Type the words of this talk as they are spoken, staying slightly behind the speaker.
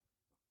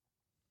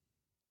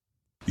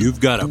You've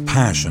got a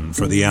passion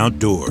for the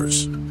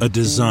outdoors, a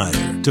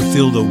desire to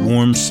feel the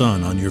warm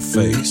sun on your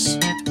face,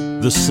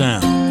 the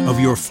sound of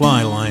your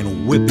fly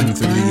line whipping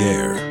through the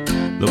air,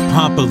 the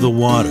pop of the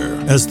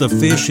water as the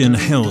fish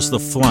inhales the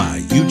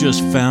fly you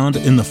just found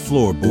in the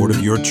floorboard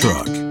of your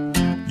truck.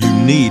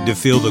 You need to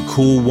feel the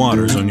cool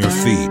waters on your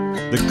feet,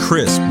 the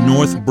crisp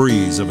north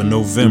breeze of a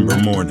November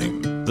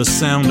morning, the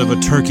sound of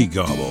a turkey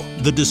gobble,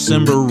 the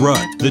December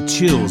rut, the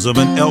chills of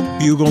an elk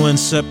bugle in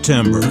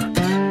September.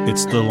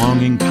 It's the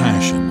longing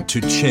passion to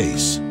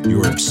chase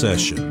your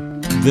obsession.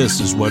 This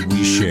is what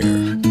we share.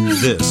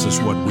 This is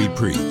what we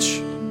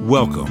preach.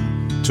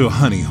 Welcome to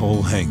Honey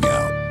Hole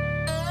Hangout.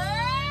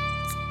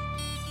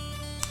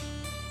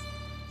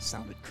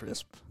 Sounded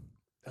crisp.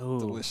 Oh,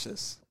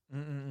 Delicious.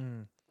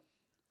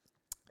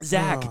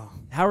 Zach, Oh.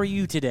 how are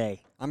you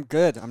today? I'm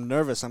good. I'm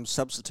nervous. I'm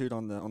substitute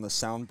on the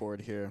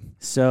soundboard here.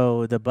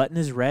 So the button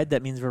is red.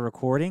 That means we're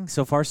recording.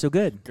 So far, so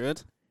good.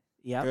 Good?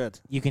 Yep. Good.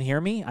 You can hear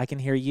me. I can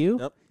hear you.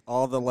 Yep.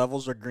 All the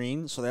levels are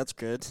green, so that's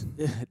good.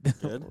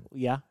 Good.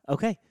 Yeah.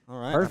 Okay. All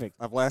right. Perfect.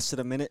 I've lasted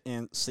 1 minute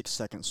and 6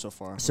 seconds so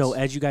far. So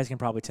as you guys can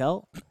probably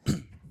tell,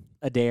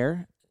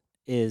 Adair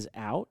is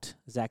out.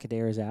 Zach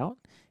Adair is out.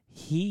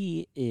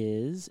 He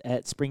is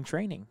at spring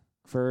training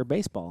for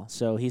baseball.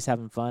 So he's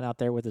having fun out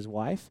there with his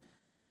wife.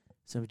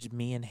 So just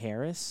me and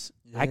Harris.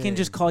 I can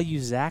just call you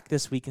Zach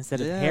this week instead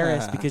of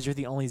Harris because you're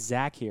the only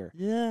Zach here.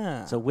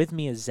 Yeah. So with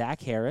me is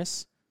Zach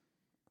Harris,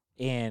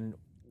 and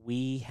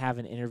we have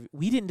an interview.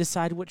 We didn't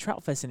decide what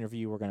Trout Fest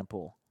interview we're going to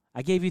pull.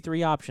 I gave you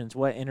 3 options.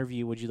 What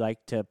interview would you like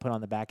to put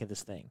on the back of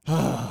this thing?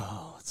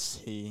 Let's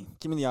see.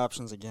 Give me the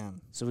options again.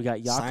 So we got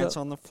Yako. Science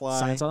on the fly.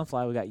 Science on the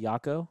fly. We got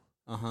Yako,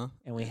 Uh-huh.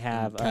 and we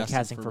have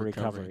casting for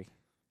recovery.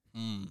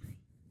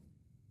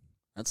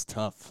 That's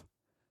tough.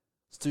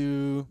 Let's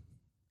do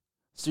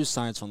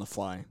science on the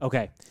fly.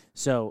 Okay.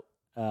 So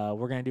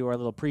we're going to do our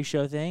little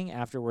pre-show thing.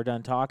 After we're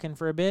done talking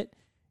for a bit,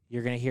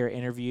 you're going to hear an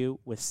interview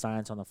with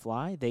Science on the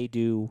Fly. They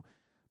do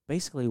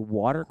basically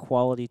water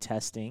quality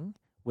testing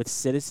with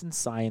citizen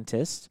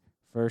scientists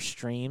for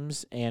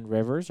streams and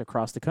rivers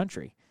across the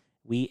country.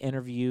 We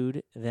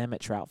interviewed them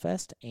at Trout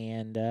Fest,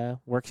 and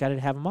we're excited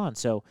to have them on.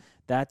 So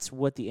that's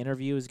what the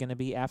interview is going to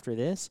be after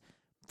this.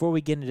 Before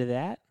we get into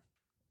that,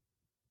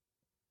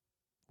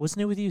 what's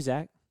new with you,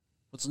 Zach?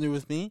 What's new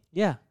with me?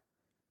 Yeah.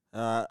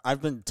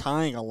 I've been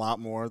tying a lot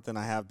more than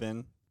I have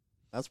been.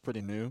 That's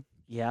pretty new.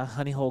 Yeah,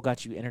 Honey Hole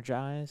got you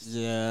energized.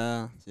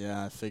 Yeah.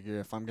 I figure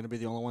if I'm going to be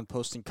the only one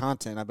posting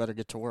content, I better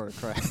get to work,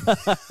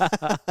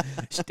 right?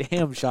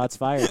 Damn, shots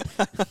fired.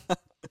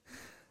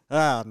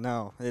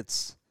 No.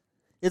 It's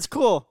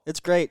cool. It's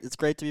great. It's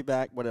great to be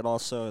back, but it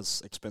also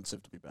is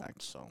expensive to be back.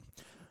 So,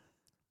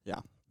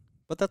 yeah.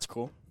 But that's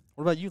cool.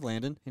 What about you,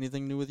 Landon?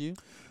 Anything new with you?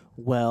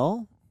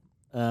 Well,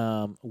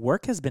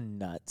 work has been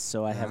nuts,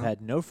 so I have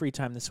had no free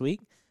time this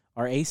week.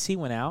 Our AC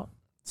went out,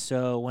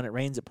 so when it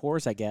rains, it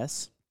pours, I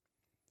guess.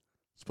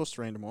 It's supposed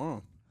to rain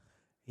tomorrow.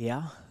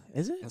 Yeah,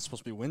 is it? And it's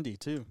supposed to be windy,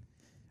 too.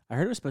 I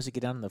heard it was supposed to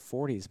get down in the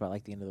 40s by,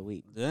 like, the end of the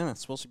week. Yeah,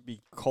 it's supposed to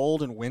be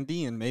cold and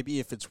windy, and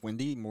maybe if it's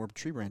windy, more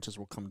tree branches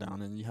will come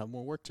down, and you have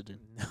more work to do.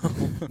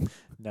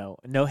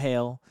 No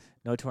hail,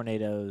 no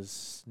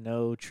tornadoes,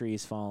 no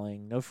trees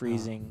falling, no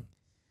freezing.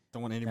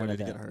 Don't want anybody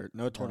to get hurt.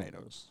 No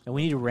tornadoes. And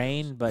we need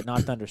rain, but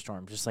not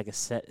thunderstorms, just like a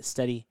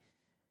steady.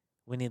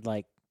 We need,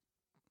 like,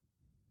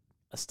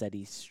 a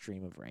steady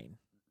stream of rain.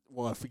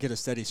 Well, if we get a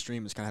steady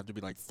stream, it's going to have to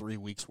be like 3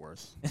 weeks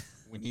worth.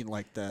 We need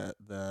like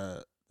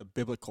the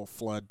biblical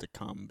flood to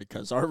come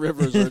because our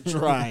rivers are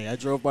dry. I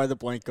drove by the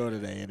Blanco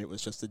today, and it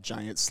was just a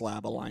giant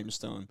slab of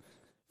limestone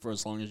for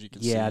as long as you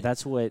can see. Yeah,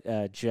 that's what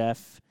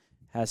Jeff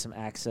has some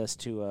access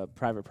to a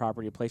private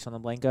property place on the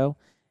Blanco,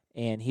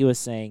 and he was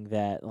saying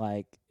that,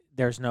 like,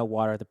 there's no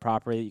water at the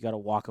property. You got to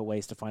walk a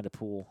ways to find a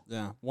pool.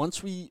 Yeah.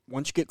 Once you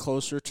get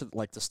closer to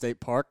like the state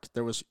park,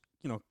 there was,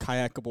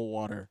 kayakable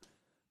water.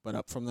 But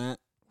up from that,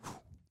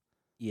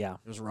 yeah,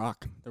 it was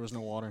rock. There was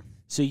no water.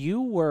 So you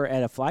were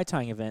at a fly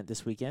tying event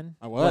this weekend.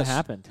 I was. What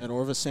happened? At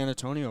Orvis, San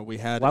Antonio, we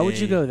had Why would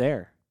you go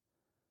there?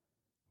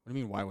 What do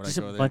you mean, why would Just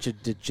I go a there? bunch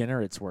of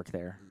degenerates work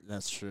there.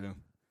 That's true.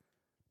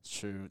 It's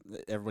true.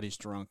 Everybody's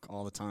drunk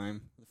all the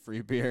time.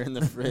 Free beer in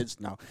the fridge.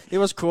 No. It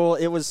was cool.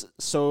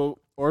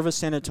 Orvis,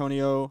 San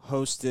Antonio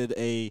hosted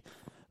a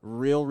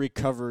real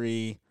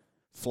recovery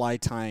fly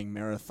tying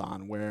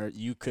marathon where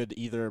you could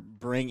either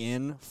bring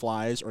in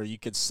flies or you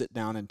could sit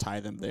down and tie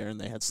them there,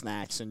 and they had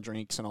snacks and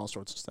drinks and all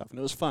sorts of stuff, and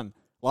it was fun.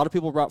 A lot of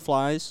people brought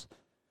flies.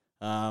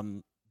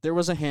 There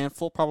was a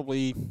handful,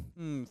 probably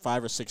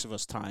 5 or 6 of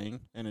us tying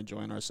and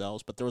enjoying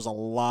ourselves, but there was a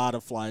lot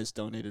of flies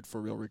donated for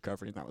real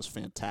recovery, and that was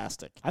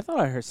fantastic. I thought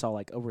I saw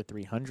like over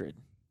 300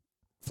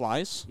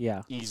 flies.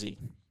 Yeah, Easy.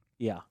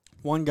 yeah.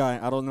 One guy,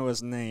 I don't know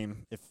his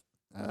name.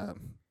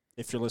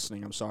 If you're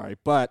listening, I'm sorry.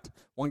 But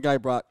one guy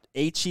brought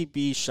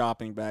H-E-B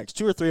shopping bags,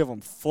 2 or 3 of them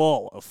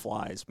full of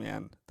flies,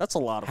 man. That's a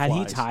lot of flies. Had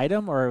he tied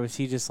them, or was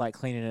he just like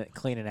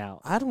cleaning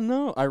out? I don't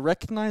know. I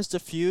recognized a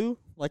few.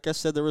 Like I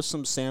said, there was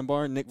some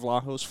Sandbar, Nick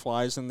Vlahos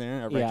flies in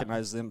there. I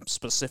recognized them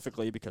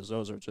specifically because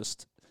those are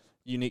just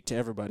unique to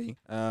everybody.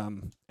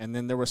 And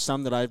then there were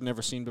some that I've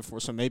never seen before,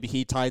 so maybe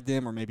he tied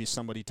them or maybe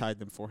somebody tied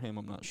them for him.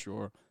 I'm not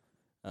sure.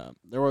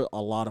 There were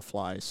a lot of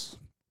flies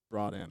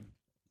brought in,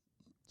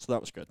 so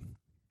that was good.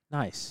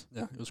 Nice.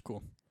 Yeah, it was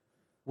cool.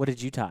 What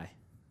did you tie?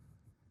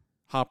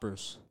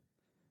 Hoppers,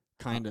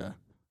 kind of.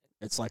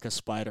 It's like a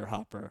spider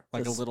hopper,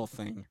 like a little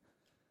thing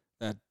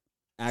that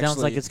actually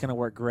sounds like it's going to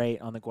work great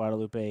on the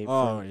Guadalupe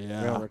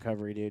rail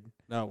recovery, dude.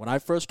 No, when I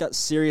first got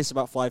serious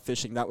about fly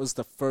fishing, that was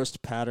the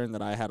first pattern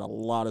that I had a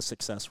lot of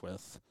success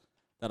with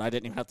that I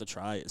didn't even have to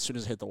try. As soon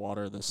as it hit the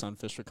water, the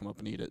sunfish would come up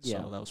and eat it,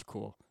 so that was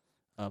cool.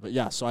 But,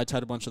 yeah, so I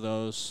tied a bunch of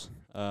those.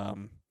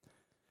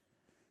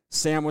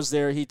 Sam was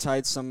there. He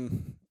tied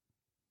some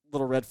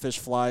little redfish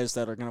flies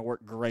that are going to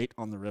work great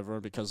on the river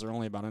because they're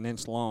only about an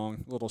inch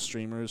long, little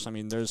streamers. I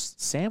mean,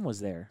 Sam was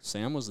there.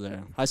 Sam was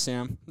there. Hi,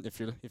 Sam, if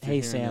you're hey,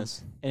 hearing Sam.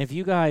 this. And if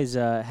you guys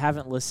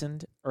haven't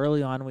listened,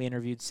 early on we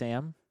interviewed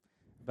Sam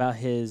about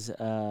his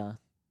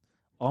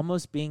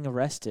almost being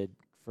arrested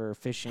for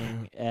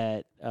fishing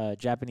at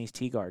Japanese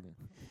tea garden.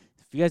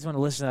 If you guys want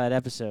to listen to that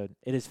episode,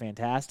 it is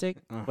fantastic,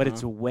 but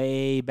it's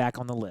way back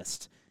on the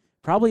list.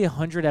 Probably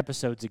 100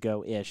 episodes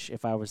ago-ish,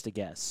 if I was to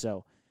guess.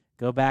 So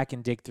go back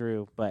and dig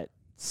through, but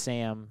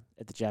Sam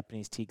at the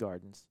Japanese tea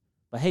gardens.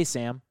 But hey,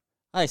 Sam.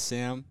 Hi,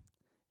 Sam.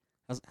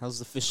 How's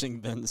the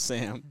fishing been,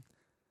 Sam?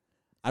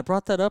 I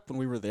brought that up when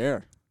we were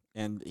there,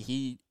 and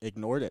he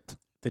ignored it.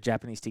 The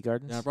Japanese tea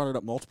gardens? Yeah, I brought it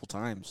up multiple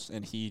times,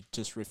 and he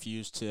just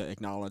refused to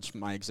acknowledge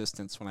my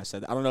existence when I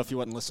said that. I don't know if he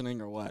wasn't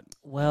listening or what.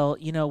 Well,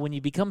 when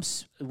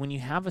you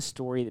have a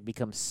story that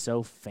becomes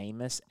so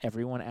famous,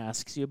 everyone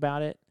asks you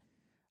about it.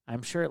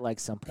 I'm sure at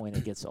some point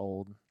it gets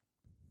old.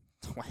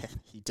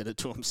 He did it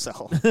to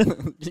himself.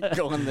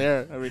 Going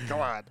there. I mean, come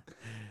on.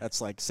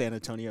 That's like San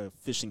Antonio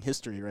fishing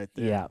history right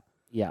there.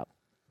 Yeah.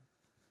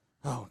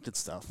 Oh, good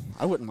stuff.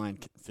 I wouldn't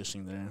mind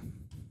fishing there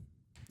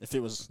if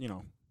it was,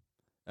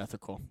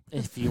 ethical.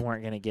 If you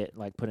weren't going to get,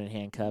 put in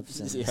handcuffs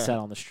and set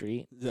on the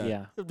street.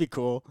 Yeah. It'd be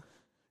cool.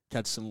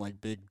 Catch some,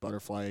 big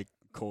butterfly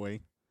koi.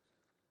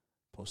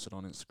 Post it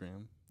on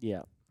Instagram.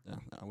 Yeah. Yeah,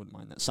 I wouldn't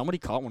mind that. Somebody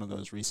caught one of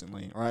those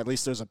recently, or at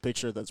least there's a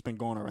picture that's been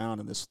going around,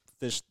 and this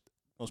fish,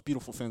 most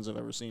beautiful fins I've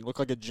ever seen. Looked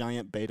like a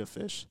giant betta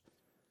fish,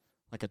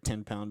 like a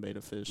 10-pound betta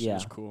fish. Yeah. It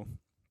was cool.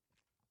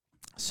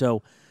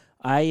 So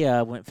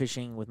I went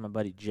fishing with my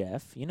buddy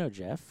Jeff. You know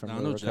Jeff from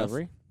the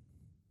recovery.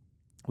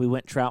 Jeff. We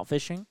went trout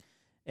fishing,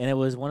 and it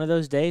was one of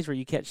those days where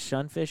you catch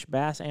sunfish,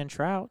 bass, and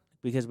trout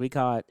because we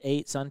caught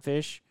 8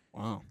 sunfish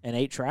and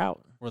 8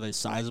 trout. Were they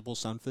sizable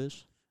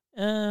sunfish?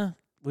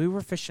 We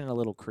were fishing a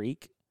little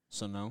creek.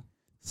 So no.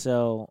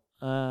 So,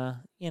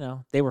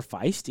 they were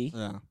feisty.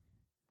 Yeah.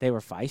 They were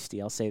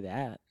feisty, I'll say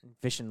that.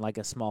 Fishing like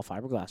a small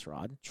fiberglass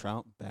rod.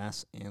 Trout,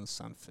 bass, and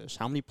sunfish.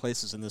 How many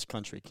places in this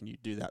country can you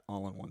do that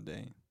all in one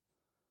day?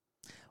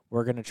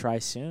 We're going to try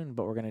soon,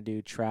 but we're going to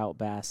do trout,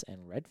 bass,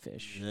 and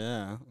redfish.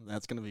 Yeah,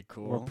 that's going to be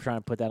cool. We're trying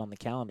to put that on the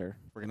calendar.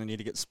 We're going to need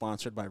to get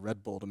sponsored by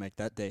Red Bull to make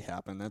that day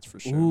happen, that's for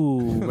sure.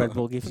 Ooh, Red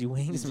Bull gives you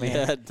wings, man.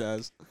 Yeah, it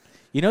does.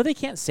 They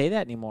can't say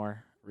that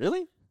anymore.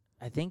 Really?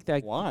 I think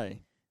that...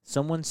 Why?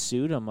 Someone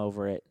sued them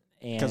over it.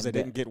 Because they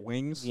didn't get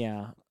wings?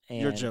 Yeah.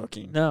 You're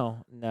joking.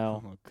 No.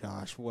 Oh,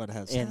 gosh. What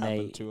has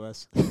happened to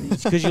us?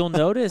 Because you'll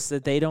notice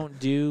that they don't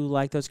do,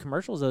 those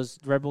commercials, those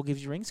Red Bull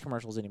gives you rings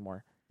commercials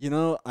anymore.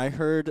 I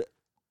heard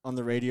on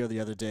the radio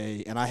the other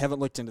day, and I haven't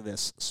looked into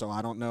this, so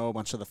I don't know a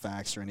bunch of the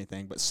facts or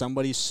anything, but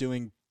somebody's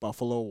suing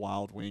Buffalo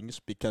Wild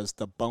Wings because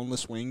the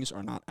boneless wings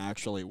are not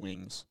actually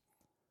wings.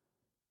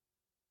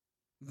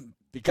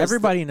 Because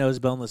everybody knows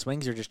boneless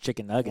wings are just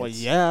chicken nuggets. Well,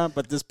 yeah,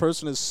 but this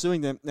person is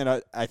suing them,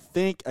 and I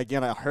think,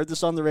 again, I heard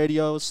this on the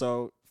radio,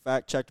 so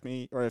fact check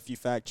me, or if you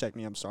fact check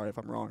me, I'm sorry if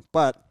I'm wrong.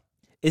 But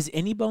is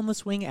any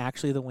boneless wing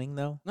actually the wing,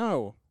 though?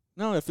 No,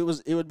 if it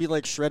was, it would be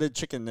like shredded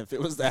chicken if it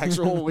was the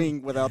actual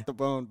wing without the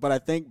bone. But I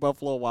think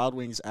Buffalo Wild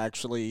Wings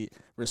actually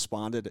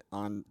responded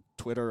on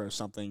Twitter or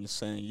something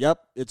saying, "Yep,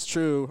 it's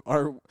true.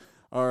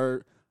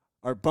 Our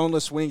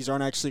boneless wings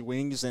aren't actually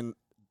wings, and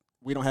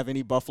we don't have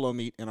any buffalo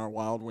meat in our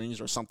wild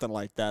wings," or something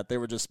like that. They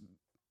were just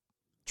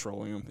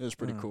trolling them. It was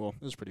pretty cool.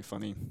 It was pretty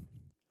funny.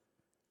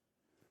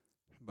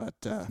 But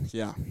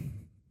yeah,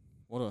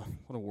 what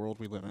a world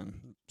we live in.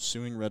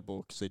 Suing Red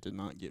Bull because they did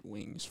not get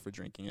wings for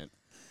drinking it.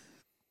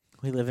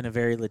 We live in a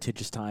very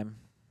litigious time.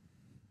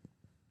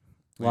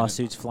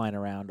 Lawsuits flying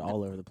around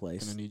all over the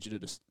place. I need you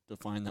to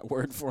define that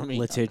word for me.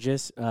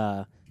 Litigious.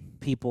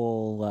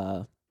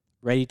 People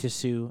ready to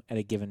sue at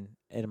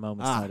a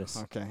moment's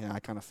notice. Okay, yeah, I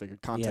kind of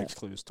figured. Context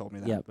clues told me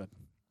that, but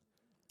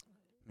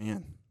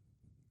man,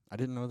 I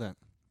didn't know that.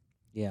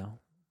 Yeah,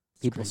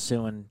 people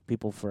suing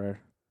people for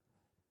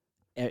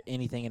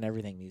anything and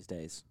everything these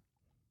days.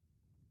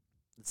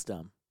 It's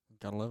dumb.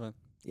 Gotta love it.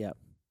 Yep.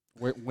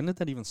 When did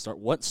that even start?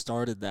 What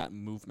started that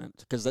movement?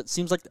 Because that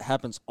seems like it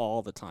happens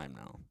all the time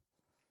now.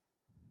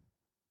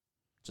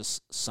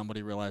 Just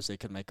somebody realized they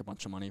could make a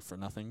bunch of money for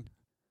nothing,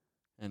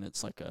 and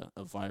it's like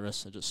a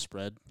virus that just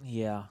spread.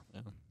 Yeah.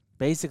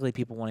 Basically,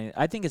 people wanting.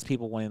 I think it's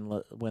people wanting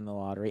to win the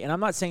lottery, and I'm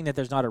not saying that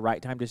there's not a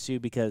right time to sue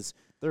because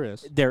there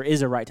is. There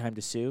is a right time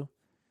to sue,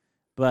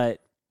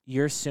 but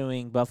you're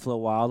suing Buffalo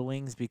Wild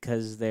Wings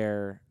because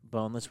their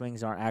boneless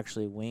wings aren't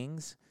actually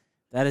wings,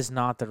 that is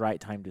not the right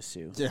time to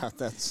sue. Yeah,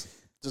 that's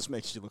just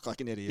makes you look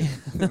like an idiot.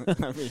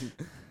 I mean,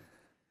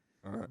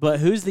 all right. But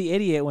who's the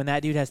idiot when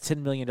that dude has $10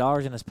 million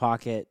in his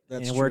pocket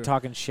That's and we're true.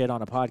 talking shit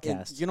on a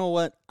podcast? And you know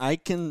what?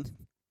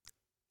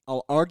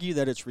 I'll argue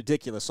that it's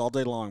ridiculous all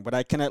day long, but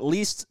I can at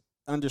least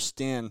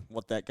understand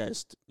what that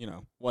guy's,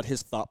 what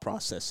his thought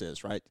process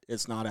is, right?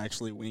 It's not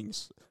actually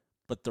wings.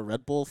 But the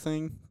Red Bull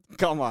thing?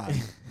 Come on.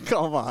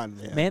 Come on,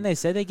 man. Man, they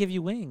said they give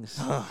you wings.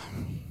 But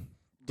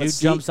Dude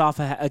see- jumps off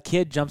a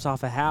kid jumps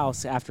off a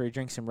house after he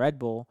drinks some Red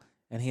Bull,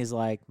 and he's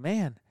like,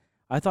 "Man,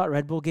 I thought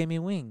Red Bull gave me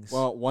wings."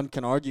 Well, one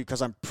can argue,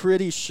 because I'm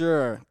pretty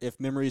sure, if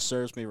memory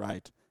serves me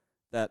right,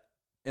 that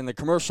in the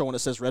commercial when it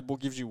says Red Bull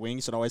gives you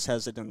wings, it always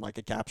has it in like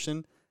a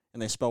caption,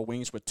 and they spell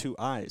wings with 2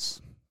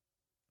 eyes.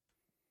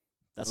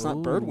 That's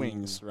not bird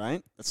wings,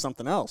 right? That's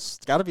something else.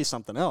 It's got to be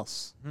something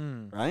else,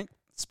 right?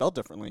 It's spelled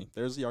differently.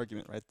 There's the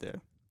argument right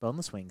there.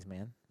 Boneless wings,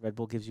 man. Red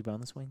Bull gives you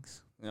boneless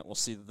wings. Yeah, well,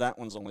 see, that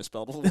one's only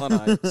spelled with 1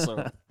 eye,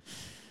 so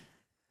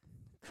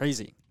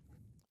crazy.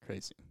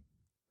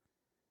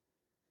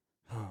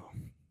 Oh,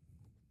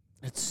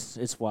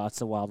 It's wild. It's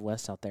the Wild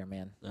West out there,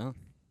 man. yeah.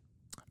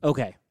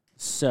 Okay,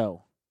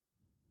 so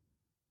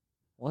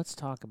let's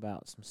talk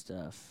about some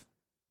stuff.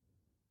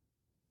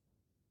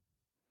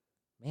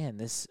 Man,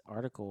 this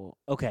article.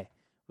 Okay,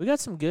 we got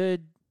some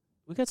good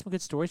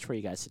stories for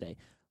you guys today.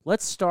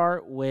 Let's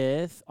start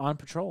with On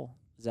Patrol,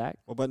 Zach.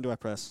 What button do I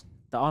press?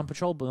 The On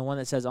Patrol, the one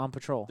that says On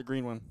Patrol. The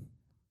green one.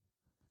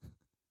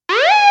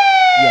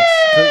 Yes,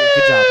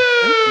 good job.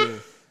 Thank you.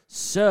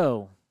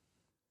 So,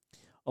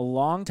 a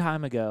long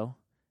time ago,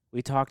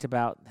 we talked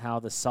about how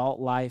the Salt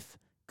Life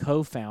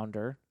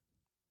co-founder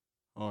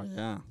Oh,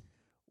 yeah.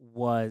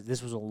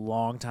 this was a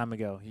long time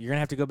ago. You're going to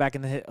have to go back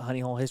in the Honey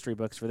Hole history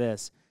books for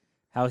this.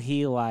 How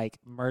he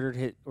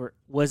murdered or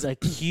was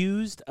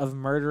accused of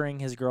murdering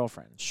his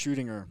girlfriend.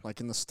 Shooting her, like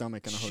in the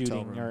stomach in a hotel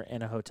Shooting room. her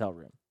in a hotel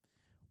room.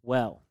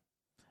 Well,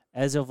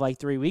 as of like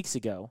 3 weeks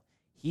ago,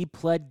 he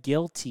pled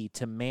guilty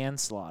to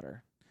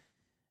manslaughter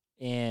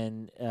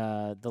in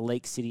the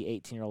Lake City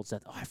 18-year-old's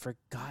death. Oh, I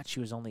forgot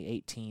she was only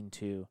 18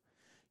 too.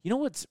 You know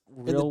what's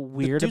real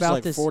weird the dude's about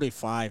like this?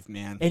 45,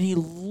 man. And he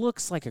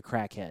looks like a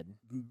crackhead.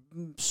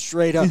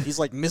 Straight up. He's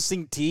like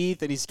missing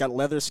teeth, and he's got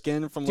leather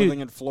skin from Dude.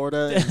 living in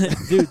Florida.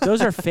 Dude,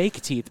 those are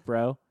fake teeth,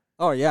 bro.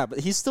 Oh, yeah, but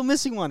he's still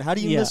missing one. How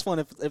do you Yeah. miss one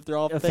if they're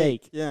all A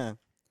fake? fake. Yeah.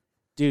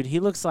 Dude, he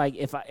looks like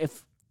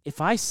if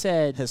I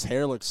said His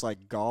hair looks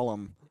like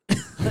Gollum.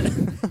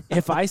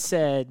 if I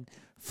said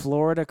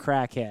Florida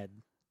crackhead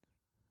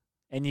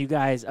and you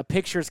guys a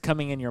picture's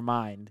coming in your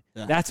mind,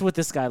 Yeah. that's what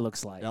this guy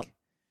looks like. Yep.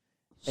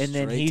 And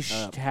then he Straight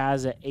up.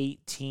 has an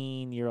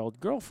 18-year-old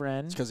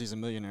girlfriend. It's because he's a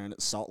millionaire and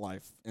it's Salt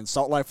Life. And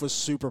Salt Life was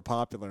super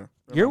popular.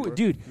 You're remember?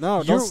 dude.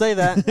 No, you're- don't say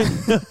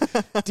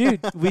that. Dude,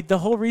 the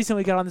whole reason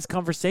we got on this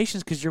conversation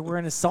is because you're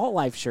wearing a Salt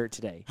Life shirt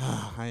today.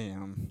 I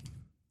am.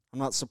 I'm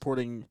not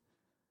supporting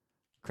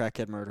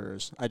crackhead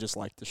murderers. I just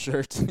like the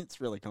shirt. It's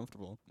really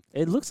comfortable.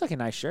 It looks like a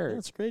nice shirt. Yeah,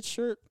 it's a great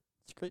shirt.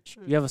 It's a great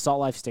shirt. You have a Salt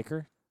Life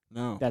sticker?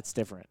 No. That's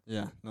different.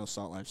 Yeah, no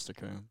Salt Life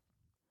sticker.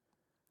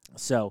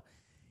 So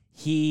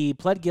he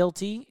pled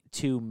guilty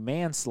to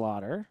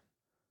manslaughter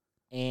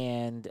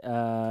and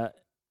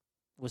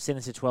was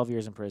sentenced to 12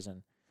 years in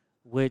prison,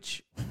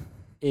 which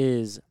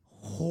is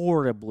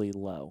horribly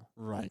low.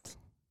 Right.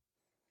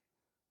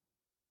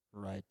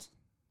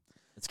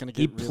 It's going to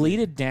He get really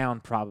pleaded down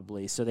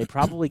probably, so they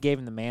probably gave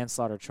him the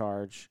manslaughter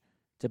charge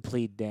to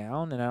plead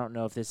down, and I don't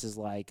know if this is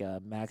like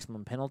a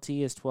maximum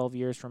penalty is 12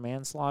 years for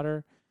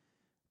manslaughter,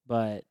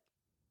 but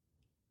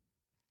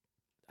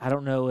I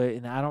don't know,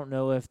 and I don't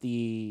know if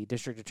the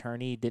district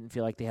attorney didn't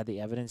feel like they had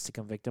the evidence to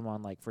convict him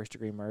on like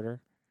first-degree murder.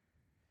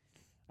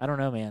 I don't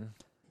know, man.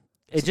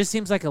 It just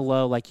seems like a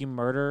low, like you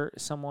murder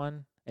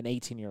someone, an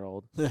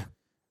 18-year-old, Yeah.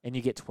 and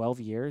you get 12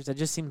 years. That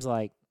just seems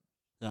like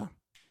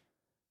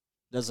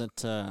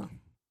doesn't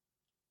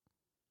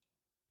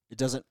it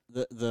doesn't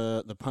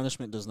the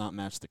punishment does not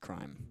match the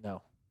crime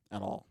no,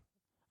 at all.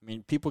 I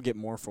mean, people get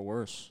more for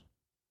worse.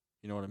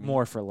 You know what I mean?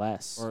 more for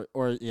less.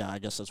 Or yeah, I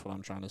guess that's what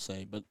I'm trying to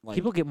say. But like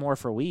People get more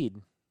for weed.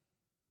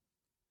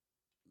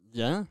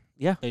 yeah,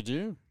 Yeah. they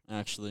do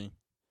actually.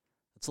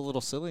 It's a little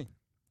silly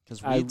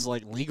because I- weed's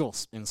like legal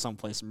in some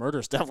places.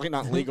 Murder's definitely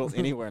not legal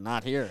anywhere.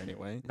 Not here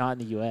anyway. Not in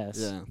the U.S.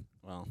 Yeah.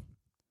 Well,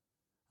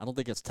 I don't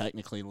think it's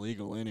technically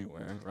legal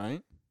anywhere,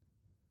 right?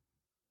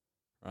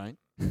 Right.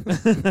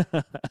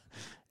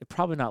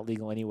 Probably not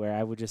legal anywhere.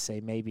 I would just say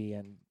maybe.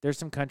 And there's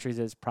some countries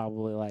that's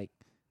probably like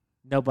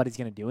nobody's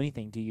going to do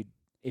anything to you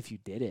if you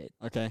did it.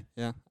 Okay.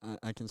 Yeah,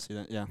 I can see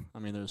that. Yeah. I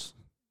mean, there's.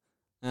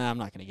 I'm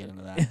not going to get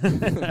into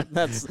that.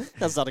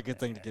 That's not a good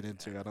thing to get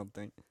into. I don't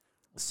think.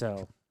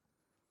 So,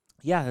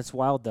 yeah, that's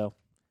wild though.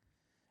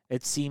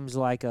 It seems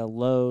like a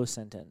low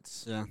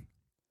sentence, Yeah.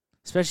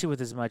 especially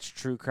with as much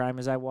true crime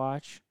as I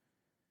watch.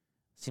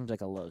 Seems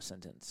like a low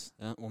sentence.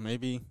 Yeah. Well,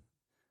 maybe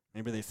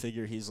they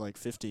figure he's like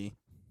 50.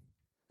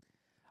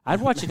 I'd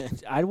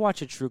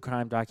watch a true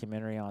crime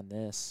documentary on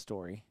this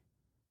story.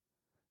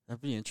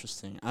 That'd be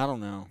interesting. I don't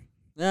know.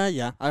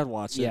 Yeah, I'd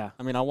watch it. Yeah.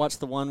 I mean, I watched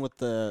the one with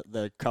the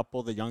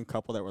young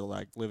couple that were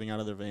like living out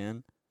of their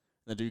van.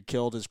 The dude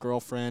killed his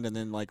girlfriend and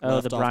then like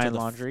left the off Brian to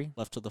Laundrie.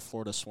 left to the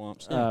Florida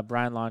swamps.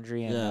 Brian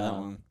Laundrie and that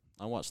one.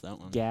 I watched that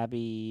one.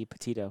 Gabby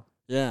Petito.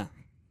 Yeah,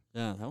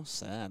 that was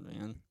sad,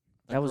 man.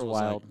 That was girl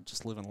wild. like,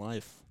 just living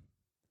life.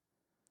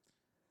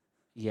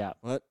 Yeah.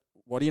 What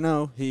do you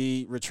know?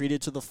 He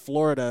retreated to the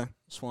Florida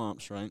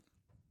swamps, right?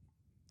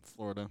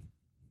 Florida.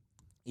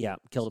 Yeah,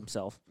 killed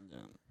himself. Yeah.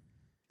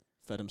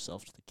 Fed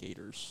himself to the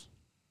gators.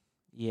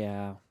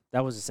 Yeah,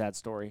 that was a sad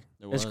story.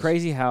 It's It's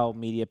crazy how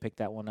media picked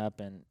that one up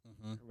and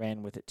Mm-hmm.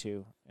 ran with it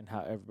too, and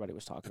how everybody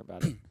was talking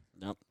about it.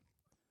 Yep.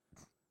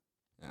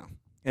 Yeah.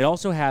 It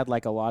also had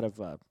like a lot of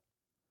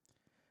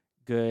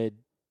good,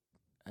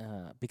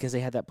 because they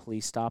had that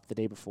police stop the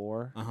day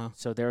before.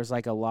 So there was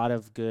like a lot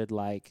of good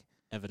like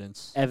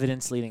evidence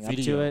leading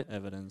Video up to it.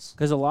 evidence.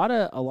 Because a lot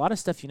of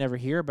stuff you never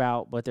hear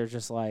about, but there's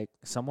just like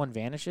someone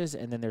vanishes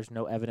and then there's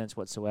no evidence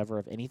whatsoever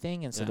of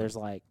anything, and so there's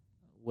like,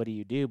 what do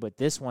you do? But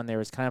this one, there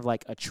was kind of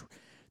like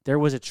there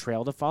was a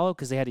trail to follow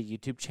because they had a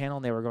YouTube channel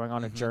and they were going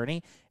on a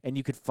journey, and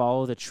you could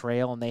follow the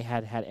trail, and they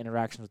had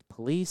interactions with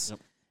police,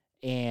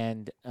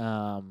 and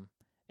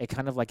it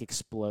kind of like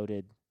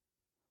exploded.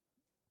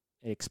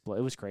 It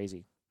was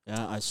crazy.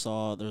 Yeah, I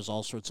saw there's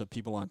all sorts of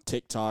people on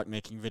TikTok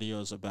making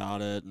videos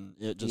about it, and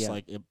it just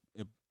like it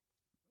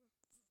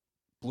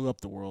blew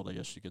up the world, I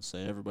guess you could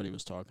say. Everybody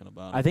was talking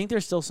about it. I think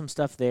there's still some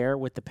stuff there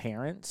with the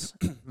parents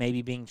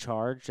maybe being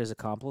charged as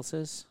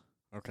accomplices.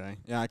 Okay.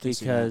 Yeah, I can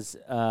see that. Because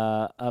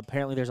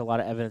apparently there's a lot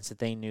of evidence that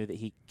they knew that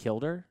he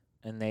killed her,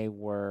 and they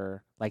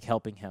were like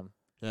helping him.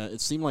 Yeah, it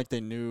seemed like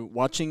they knew,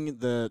 watching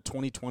the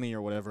 2020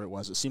 or whatever it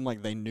was, it seemed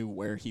like they knew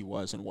where he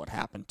was and what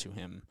happened to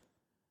him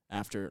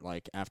after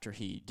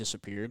he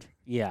disappeared.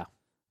 Yeah.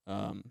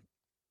 I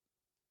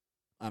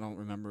don't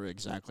remember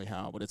exactly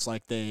how, but it's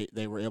like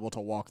they were able to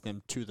walk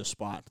them to the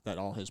spot that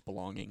all his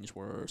belongings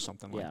were or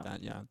something like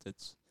that. Yeah,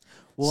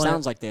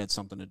 sounds like they had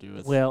something to do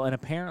with. Well, and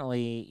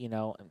apparently,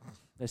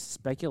 this is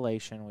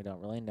speculation, we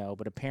don't really know,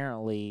 but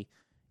apparently,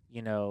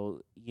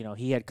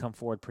 he had come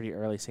forward pretty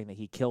early saying that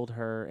he killed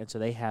her, and so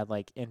they had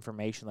like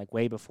information like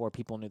way before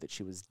people knew that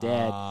she was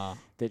dead,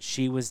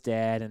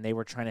 and they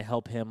were trying to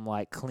help him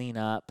like clean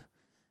up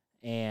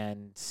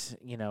and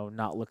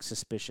not look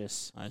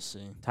suspicious. I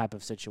see. Type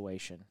of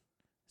situation.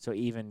 So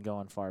even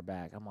going far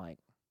back, I'm like,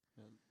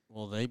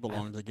 well, they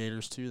belong to the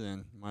Gators too.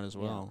 Then might as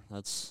well.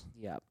 It's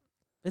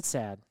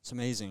sad. It's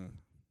amazing.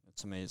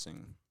 It's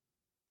amazing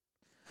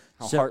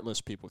how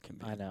heartless people can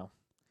be. I know.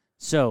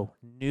 So,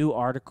 new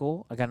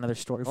article. I got another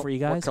story for you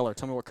guys. What color?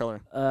 Tell me what color.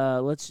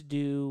 Let's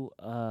do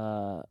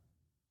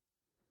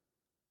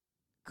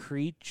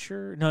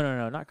creature.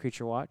 No, not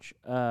Creature Watch.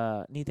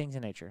 Neat Things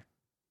in Nature.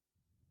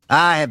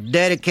 I have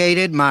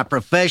dedicated my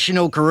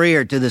professional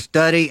career to the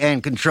study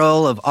and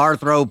control of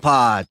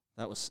arthropods.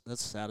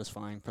 That's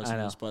satisfying, pressing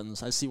those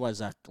buttons. I see why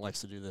Zach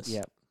likes to do this.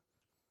 Yep.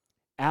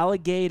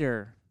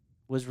 Alligator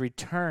was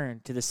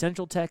returned to the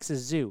Central Texas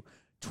Zoo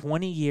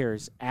 20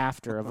 years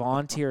after a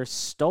volunteer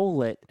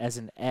stole it as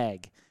an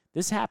egg.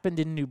 This happened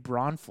in New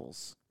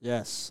Braunfels.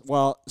 Yes.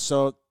 Well,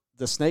 so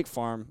the snake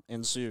farm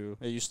and zoo,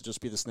 it used to just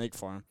be the snake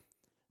farm,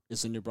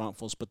 is in New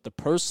Braunfels, but the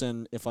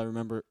person, if I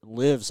remember,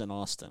 lives in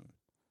Austin.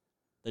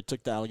 They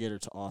took the alligator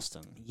to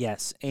Austin.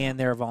 Yes, and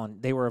they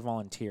were a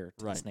volunteer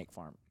to the snake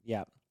farm.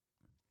 Yeah.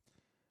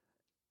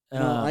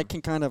 I can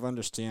kind of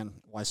understand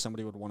why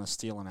somebody would want to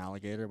steal an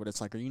alligator, but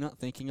it's like, are you not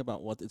thinking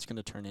about what it's going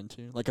to turn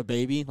into? Like a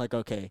baby? Like,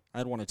 okay,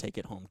 I'd want to take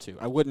it home too.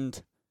 I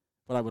wouldn't,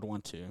 but I would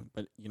want to.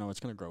 But, it's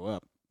going to grow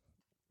up.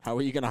 How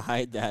are you going to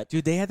hide that?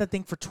 Dude, they had that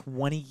thing for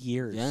 20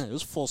 years. Yeah, it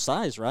was full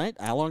size, right?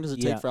 How long does it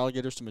take for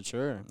alligators to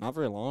mature? Not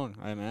very long,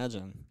 I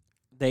imagine.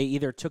 They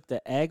either took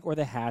the egg or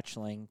the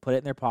hatchling, put it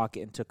in their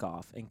pocket, and took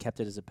off and kept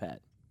it as a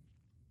pet.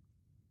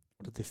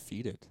 What did they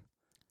feed it?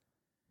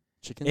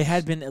 Chickens? It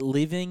had been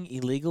living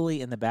illegally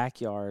in the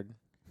backyard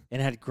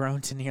and had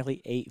grown to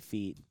nearly 8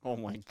 feet. Oh,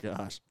 my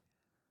gosh.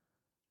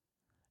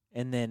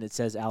 And then it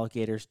says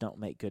alligators don't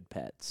make good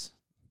pets.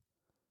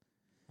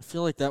 I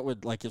feel like that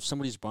would, like, if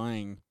somebody's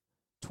buying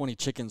 20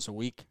 chickens a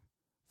week,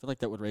 I feel like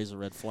that would raise a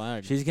red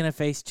flag. She's going to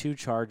face 2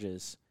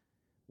 charges.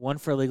 One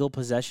for illegal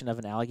possession of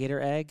an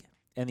alligator egg,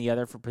 and the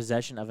other for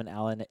possession of an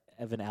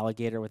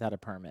alligator without a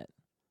permit.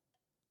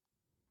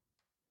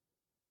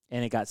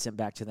 And it got sent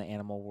back to the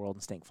Animal World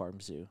and Snake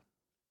Farm Zoo.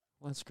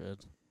 Well, that's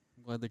good.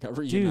 I'm glad they got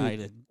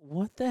reunited. Dude,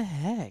 what the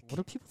heck? What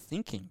are people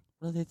thinking?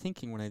 What are they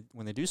thinking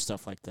when they do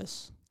stuff like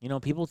this?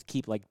 People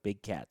keep like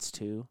big cats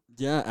too.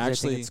 Yeah,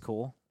 actually, I think it's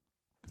cool.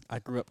 I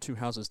grew up 2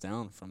 houses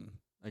down from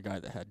a guy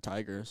that had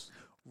tigers.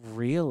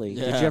 Really?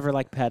 Yeah. Did you ever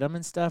like pet them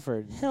and stuff?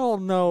 Or hell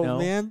no,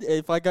 man!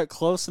 If I got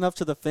close enough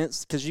to the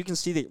fence, because you can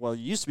see you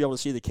used to be able to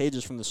see the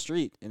cages from the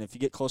street, and if you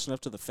get close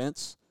enough to the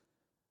fence,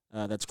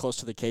 that's close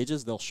to the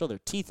cages, they'll show their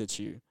teeth at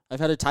you. I've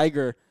had a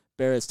tiger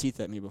bare its teeth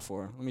at me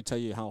before. Let me tell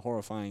you how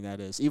horrifying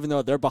that is. Even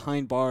though they're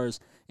behind bars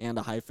and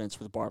a high fence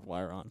with barbed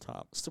wire on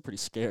top, it's still pretty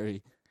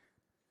scary.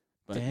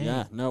 But Dang.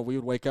 yeah, no, we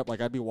would wake up, like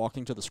I'd be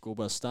walking to the school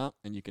bus stop,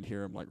 and you could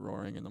hear them like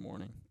roaring in the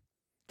morning.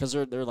 Because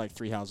they're like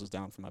 3 houses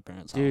down from my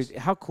parents' Dude,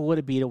 house. how cool would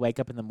it be to wake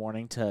up in the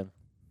morning to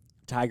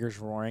tigers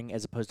roaring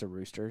as opposed to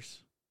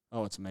roosters?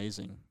 Oh, it's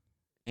amazing.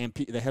 And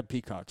they had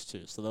peacocks,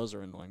 too, so those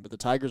are annoying. But the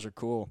tigers are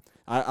cool.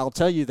 I'll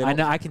tell you, I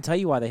know. I can tell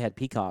you why they had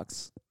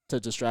peacocks.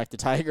 to distract the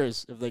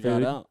tigers if they got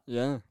Food? out.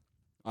 Yeah.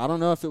 I don't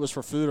know if it was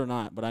for food or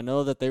not, but I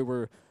know that they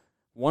were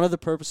one of the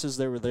purposes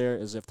they were there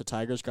is if the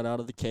tigers got out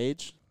of the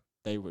cage,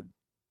 they would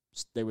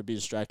be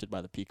distracted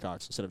by the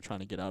peacocks instead of trying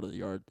to get out of the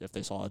yard if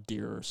they saw a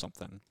deer or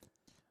something.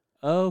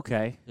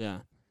 Okay. Yeah.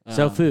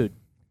 So food.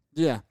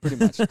 Yeah, pretty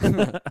much.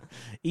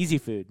 Easy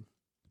food.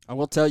 I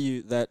will tell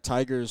you that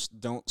tigers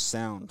don't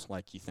sound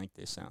like you think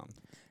they sound.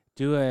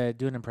 Do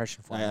an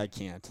impression for me. I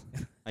can't.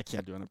 I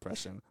can't do an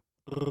impression.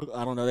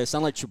 I don't know. They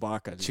sound like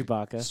Chewbacca. Dude.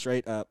 Chewbacca.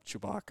 Straight up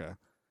Chewbacca.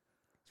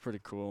 It's pretty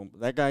cool.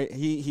 That guy,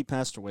 he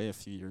passed away a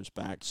few years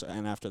back,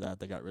 and after that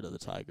they got rid of the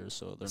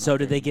tigers. So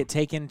did they get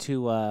taken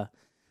to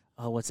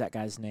what's that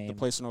guy's name? the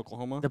place in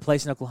Oklahoma? The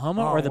place in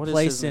Oklahoma or the what is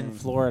place his in name?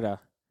 Florida?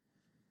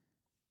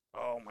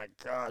 Oh my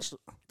gosh,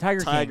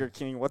 Tiger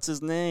King. King. What's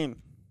his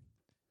name?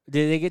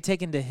 Did they get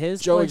taken to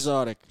his Joe place?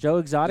 Exotic. Joe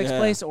Exotic's Yeah.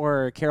 place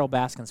or Carol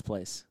Baskin's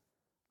place?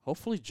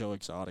 Hopefully Joe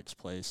Exotic's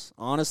place.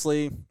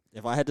 Honestly,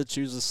 if I had to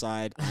choose a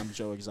side, I'm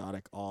Joe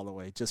Exotic all the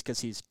way. Just because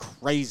he's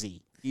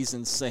crazy, he's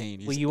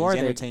insane. He's, You he's are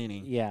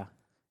entertaining. Yeah.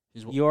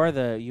 He's, You are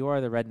the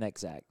redneck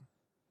Zach,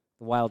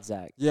 the wild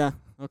Zach, yeah.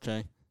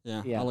 Okay.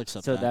 Yeah. Yeah, I'll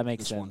accept so that. that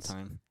makes this one sense.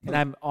 time. and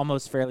I'm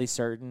almost fairly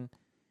certain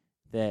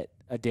that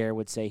Adair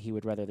would say he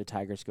would rather the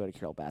Tigers go to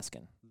Carol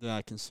Baskin. Yeah,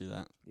 I can see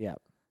that. Yeah.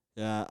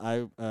 Yeah,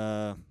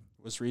 I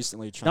was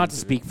recently trying Not to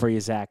speak for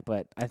you, Zach,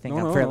 but I think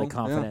I'm fairly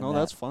confident. Yeah, in no, that.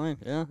 that's fine.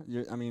 Yeah,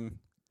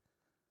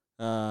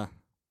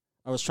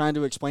 I was trying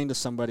to explain to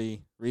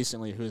somebody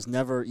recently who has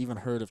never even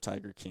heard of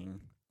Tiger King.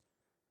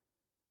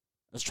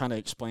 I was trying to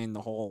explain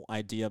the whole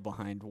idea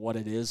behind what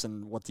it is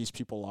and what these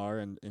people are,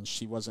 and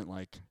she wasn't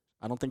like,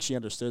 I don't think she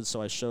understood,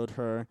 so I showed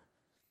her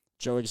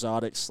Joe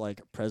Exotic's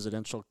like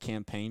presidential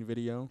campaign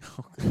video.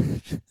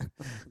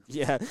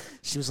 Yeah,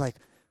 she was like,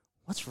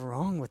 "What's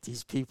wrong with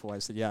these people?" I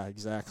said, "Yeah,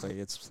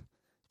 exactly.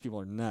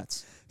 People are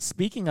nuts."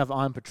 Speaking of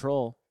on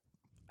patrol,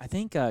 I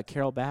think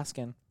Carol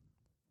Baskin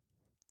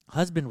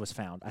husband was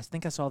found. I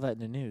think I saw that in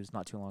the news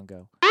not too long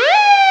ago.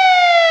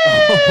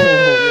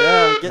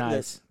 Yeah, I'm getting Nice.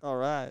 this. All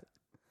right.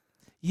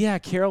 Yeah,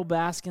 Carol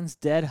Baskin's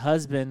dead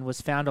husband was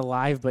found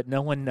alive, but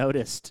no one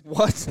noticed.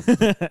 What?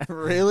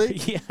 Really?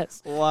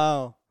 Yes.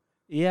 Wow.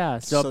 Yeah,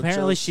 so So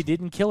apparently Joe's- she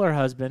didn't kill her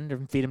husband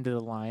and feed him to the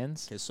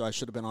lions. Okay, so I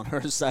should have been on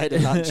her side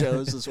and not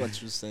Joe's, is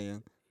what you're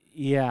saying.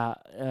 Yeah,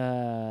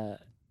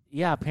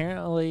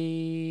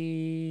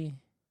 apparently.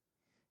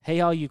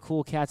 Hey, all you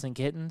cool cats and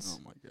kittens.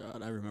 Oh my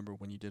God, I remember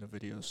when you did a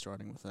video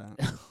starting with that.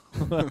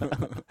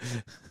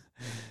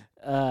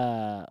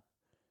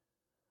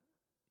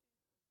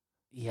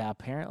 Yeah,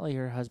 apparently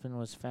her husband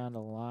was found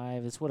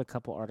alive. It's what a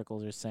couple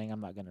articles are saying.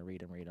 I'm not going to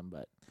read them,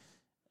 but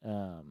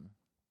Well,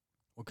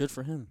 good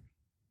for him.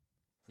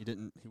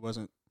 He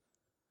wasn't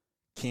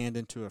canned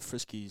into a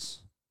Friskies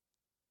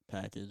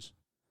package.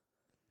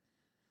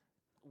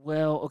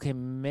 well, okay,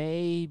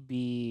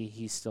 maybe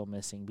he's still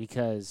missing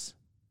because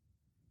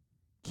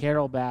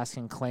Carol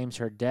Baskin claims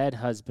her dead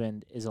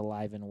husband is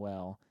alive and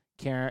well.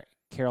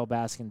 Carol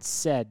Baskin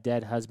said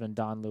dead husband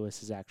Don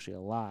Lewis is actually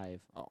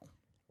alive. Oh,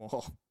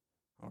 well,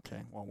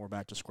 okay. Well, we're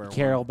back to square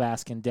Carol one.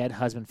 Baskin, dead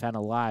husband found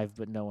alive,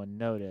 but no one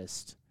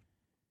noticed.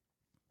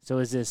 So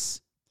is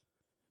this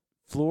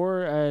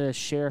Florida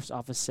Sheriff's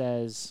Office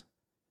says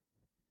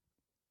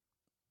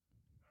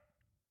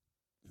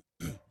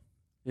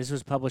this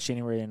was published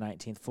January the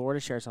 19th. Florida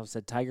Sheriff's Office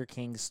said Tiger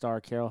King star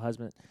Carol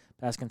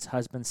Baskin's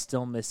husband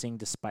still missing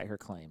despite her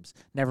claims.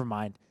 Never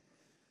mind.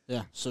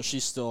 Yeah, so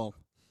she's still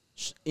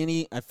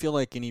I feel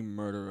like any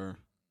murderer,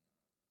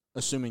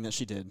 assuming that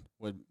she did,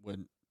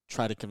 would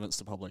try to convince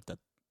the public that,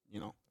 the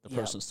Yeah.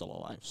 person's still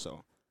alive.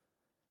 So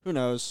who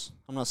knows?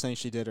 I'm not saying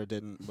she did or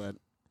didn't, but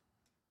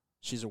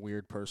she's a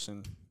weird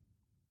person.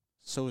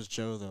 So is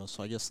Joe, though,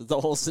 so I guess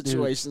the whole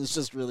situation is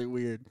just really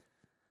weird.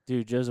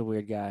 Dude, Joe's a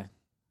weird guy.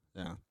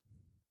 Yeah.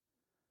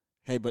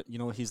 Hey, but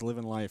he's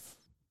living life.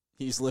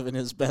 He's living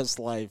his best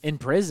life. In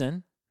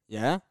prison.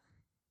 Yeah?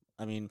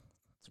 I mean,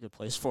 it's a good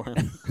place for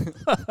him.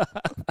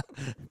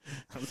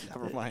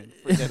 Never mind.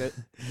 Forget it.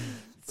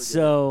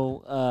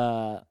 So,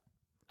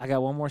 I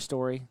got one more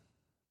story.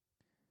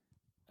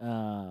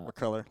 What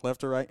color?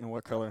 Left or right? And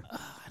what color?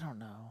 I don't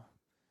know.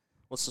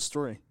 What's the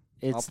story?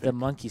 It's pick. the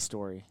monkey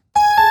story.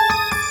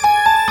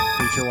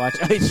 Creature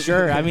watch.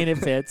 Sure, I mean, it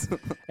fits.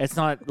 It's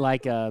not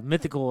like a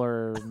mythical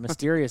or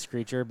mysterious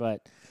creature,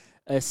 but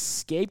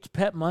escaped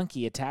pet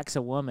monkey attacks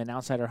a woman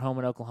outside her home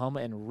in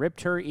Oklahoma and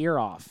ripped her ear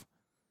off.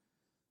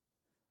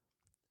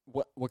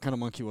 What kind of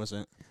monkey was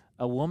it?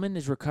 A woman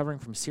is recovering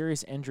from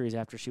serious injuries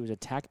after she was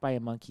attacked by a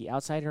monkey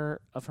outside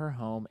of her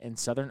home in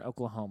southern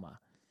Oklahoma.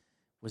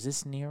 Was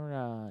this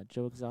near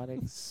Joe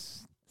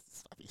Exotic's?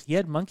 He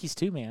had monkeys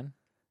too, man.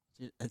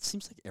 It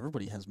seems like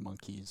everybody has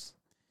monkeys.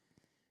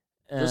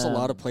 There's a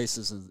lot of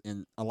places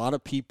and a lot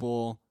of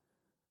people,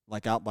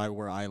 like out by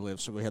where I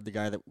live. So we had the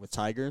guy with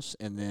tigers,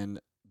 and then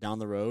down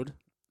the road,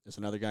 is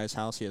another guy's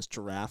house. He has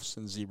giraffes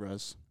and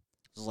zebras.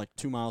 This is like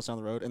 2 miles down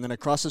the road. And then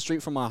across the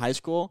street from my high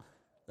school,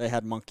 they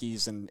had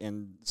monkeys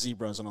and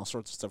zebras and all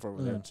sorts of stuff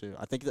over there, too.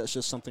 I think that's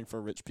just something for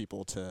rich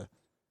people to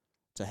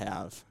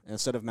have. And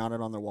instead of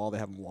mounted on their wall, they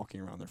have them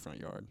walking around their front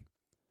yard.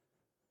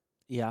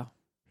 Yeah.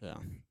 Yeah.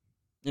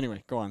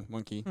 Anyway, go on,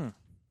 monkey.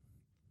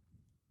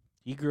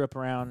 You grew up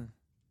around,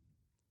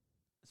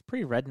 it's a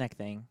pretty redneck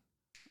thing.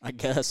 I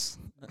guess.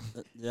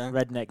 Yeah.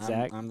 Redneck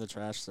Zach. I'm the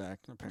trash Zach,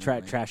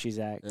 apparently. Trashy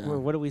Zach. Yeah.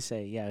 What do we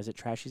say? Yeah, is it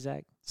Trashy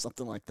Zach?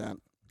 Something like that.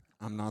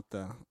 I'm not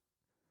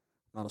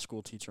a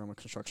school teacher. I'm a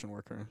construction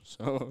worker.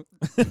 So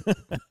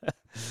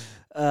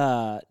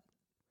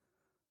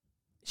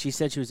she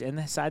said she was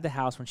inside the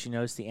house when she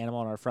noticed the animal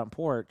on our front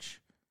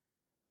porch.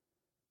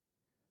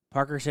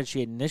 Parker said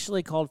she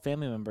initially called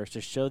family members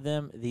to show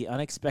them the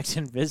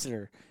unexpected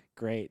visitor.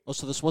 Great. Oh,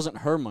 so this wasn't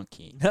her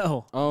monkey.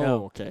 No. Oh,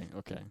 no. okay.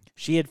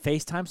 She had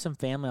FaceTimed some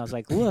family. I was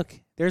like, look,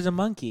 there's a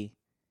monkey.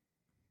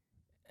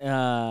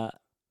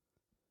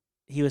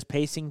 He was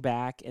pacing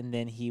back, and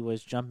then he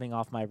was jumping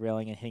off my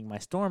railing and hitting my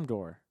storm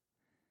door.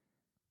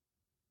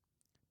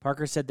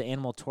 Parker said the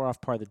animal tore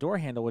off part of the door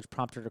handle, which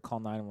prompted her to call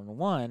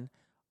 911.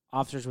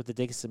 Officers with the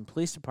Dickinson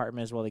Police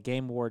Department, as well as the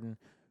game warden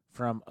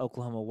from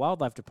Oklahoma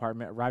Wildlife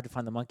Department, arrived to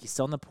find the monkey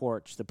still on the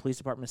porch. The police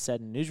department said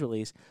in a news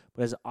release,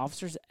 but as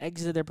officers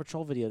exited their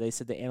patrol video, they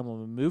said the animal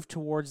would move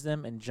towards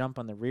them and jump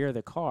on the rear of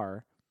the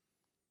car.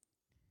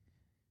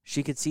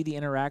 She could see the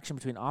interaction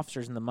between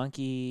officers and the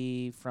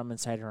monkey from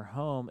inside her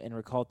home and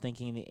recalled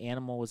thinking the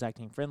animal was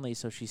acting friendly,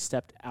 so she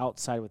stepped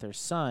outside with her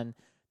son.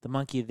 The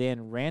monkey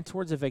then ran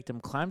towards the victim,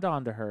 climbed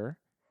onto her,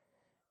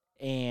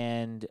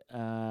 and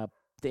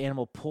the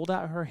animal pulled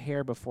out her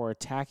hair before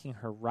attacking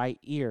her right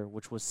ear,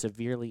 which was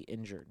severely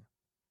injured.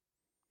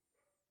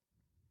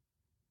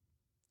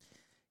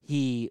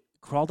 He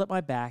crawled up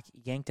my back,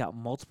 yanked out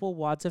multiple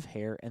wads of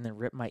hair, and then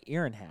ripped my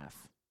ear in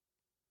half.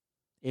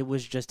 It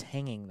was just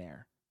hanging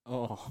there.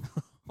 Oh,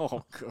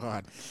 oh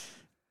God.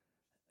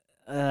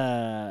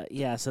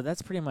 Yeah, so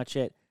that's pretty much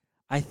it.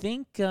 I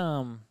think,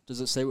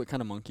 Does it say what kind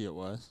of monkey it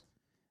was?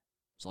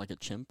 It's like a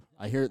chimp.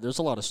 I hear there's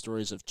a lot of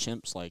stories of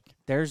chimps. Like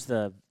there's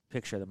the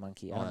picture of the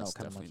monkey. I don't know that's what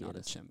kind of monkey definitely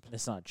it is. not a chimp.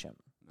 It's not a chimp.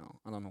 No,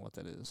 I don't know what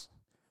that is.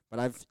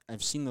 But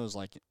I've seen those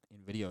like in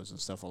videos and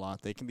stuff a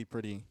lot. They can be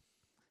pretty.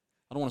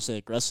 I don't want to say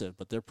aggressive,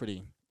 but they're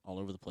pretty all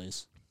over the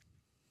place.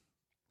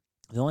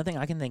 The only thing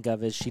I can think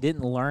of is she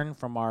didn't learn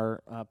from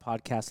our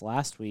podcast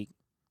last week.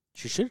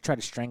 She should have tried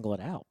to strangle it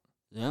out.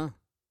 Yeah.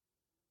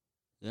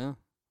 If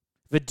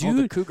a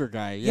dude, the cougar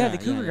guy. yeah, the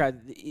cougar guy.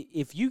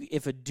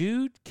 If a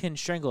dude can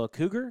strangle a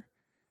cougar,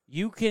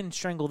 you can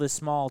strangle this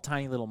small,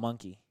 tiny little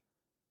monkey.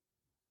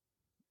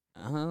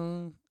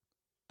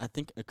 I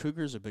think a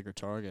cougar is a bigger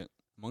target.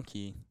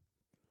 Monkey.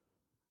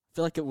 I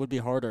feel like it would be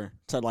harder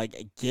to like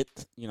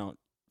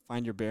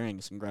find your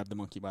bearings and grab the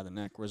monkey by the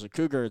neck. Whereas a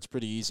cougar, it's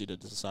pretty easy to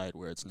decide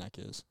where its neck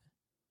is.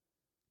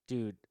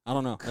 Dude, I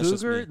don't know. That's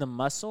just cougar, me. the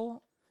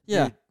muscle.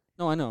 Yeah. Dude,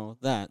 No, I know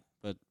that,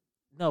 but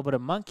no, but a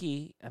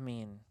monkey. I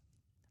mean,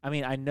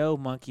 I know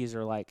monkeys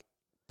are like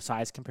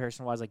size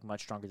comparison wise, like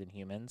much stronger than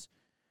humans.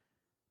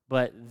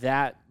 But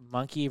that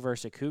monkey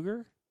versus a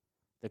cougar,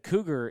 the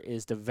cougar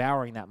is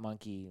devouring that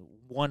monkey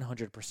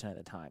 100% of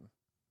the time.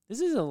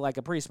 This is like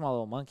a pretty small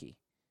little monkey.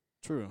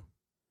 True.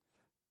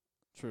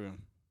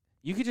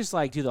 You could just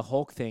like do the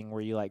Hulk thing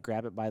where you like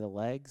grab it by the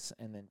legs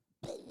and then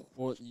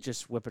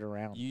just whip it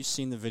around. You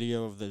seen the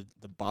video of the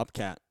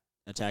bobcat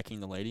attacking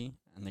the lady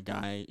and the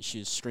guy?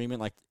 She's screaming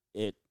like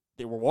it.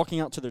 They were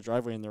walking out to their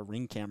driveway and their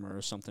Ring camera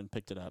or something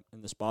picked it up,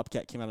 and this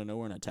bobcat came out of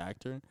nowhere and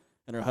attacked her.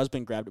 And her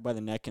husband grabbed it by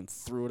the neck and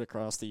threw it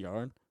across the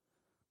yard.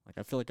 Like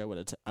I feel like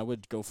I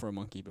would go for a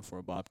monkey before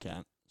a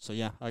bobcat. So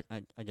yeah,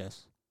 I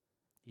guess.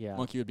 Yeah,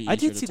 monkey would be. I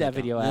easier did to see that take out.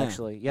 video Yeah.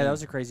 actually. Yeah, that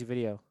was a crazy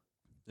video.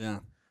 Yeah.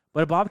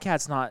 But a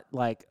bobcat's not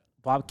like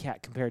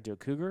bobcat compared to a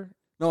cougar.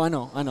 No, I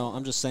know.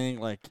 I'm just saying,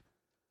 like,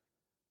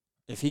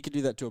 if he could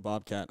do that to a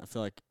bobcat, I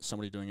feel like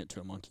somebody doing it to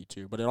a monkey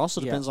too. But it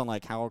also depends on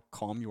like how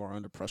calm you are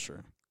under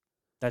pressure.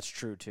 That's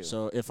true too.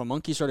 So if a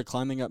monkey started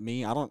climbing up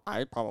me,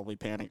 I'd probably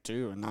panic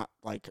too and not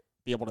like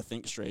be able to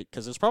think straight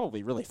because it's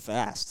probably really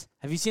fast.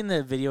 Have you seen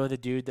the video of the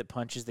dude that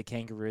punches the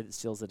kangaroo that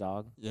steals the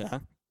dog? Yeah,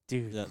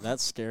 dude, yeah,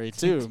 that's scary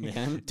too,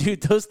 man. Dude,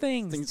 those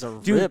things are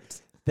dude,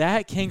 ripped.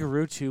 That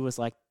kangaroo too was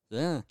like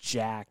Yeah,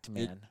 jacked,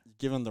 man.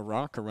 Giving the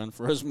Rock a run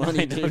for his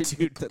money, I know,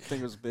 dude. That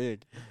thing was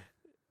big.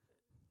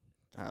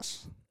 Gosh.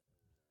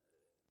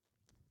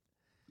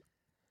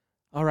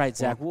 All right,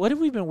 Zach. What have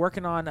we been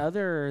working on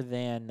other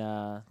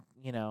than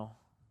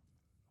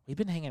we've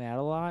been hanging out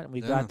a lot, and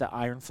we've got the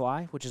Iron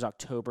Fly, which is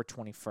October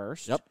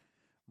 21st. Yep.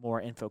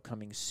 More info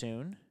coming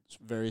soon.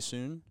 Very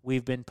soon.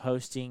 We've been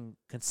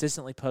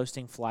consistently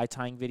posting fly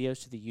tying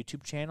videos to the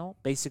YouTube channel.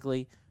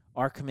 Basically,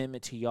 our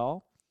commitment to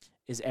y'all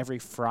is every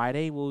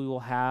Friday we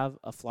will have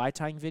a fly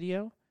tying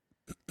video,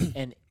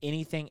 and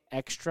anything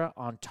extra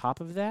on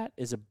top of that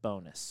is a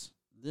bonus.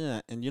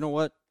 Yeah, and you know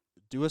what?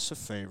 Do us a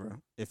favor.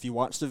 If you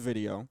watch the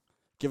video,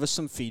 give us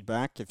some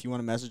feedback. If you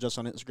want to message us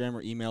on Instagram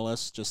or email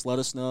us, just let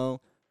us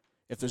know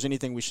if there's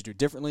anything we should do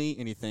differently,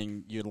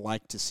 anything you'd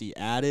like to see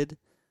added.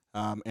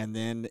 And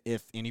then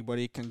if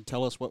anybody can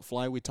tell us what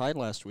fly we tied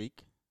last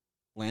week,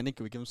 Landon,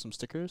 can we give him some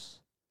stickers?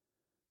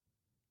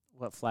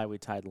 What fly we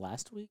tied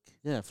last week?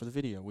 Yeah, for the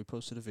video. We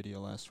posted a video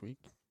last week.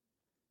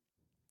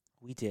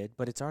 We did,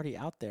 but it's already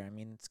out there. I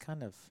mean, it's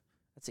kind of,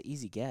 that's an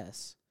easy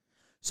guess.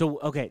 So,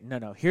 okay,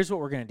 no. Here's what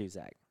we're going to do,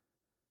 Zach.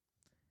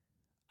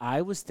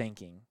 I was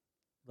thinking,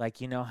 like,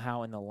 you know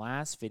how in the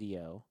last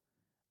video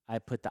I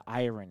put the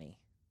irony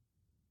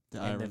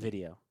in the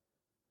video?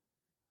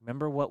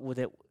 Remember what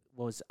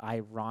was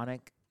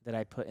ironic that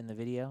I put in the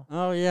video?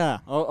 Oh, yeah.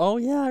 Oh,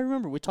 yeah, I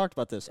remember. We talked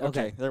about this.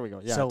 Okay, there we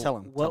go. Yeah, so tell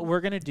him. What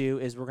we're going to do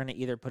is we're going to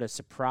either put a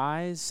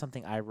surprise,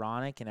 something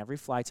ironic in every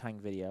fly tying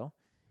video.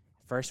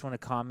 First one to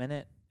comment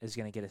it is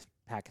going to get a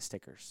pack of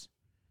stickers.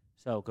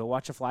 So go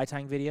watch the fly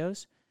tying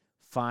videos.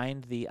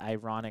 Find the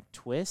ironic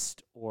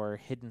twist or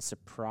hidden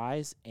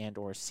surprise and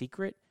or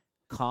secret.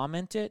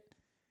 Comment it.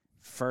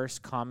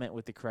 First comment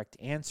with the correct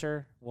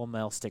answer, we'll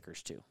mail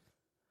stickers to.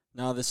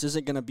 Now, this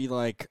isn't going to be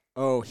like,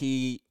 oh,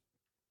 he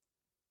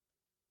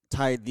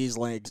tied these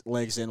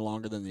legs in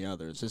longer than the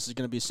others. This is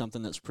going to be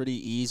something that's pretty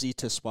easy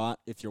to spot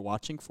if you're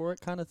watching for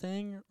it kind of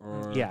thing?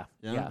 Or Yeah.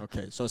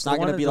 Okay, so it's not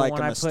going to be like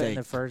a mistake.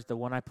 The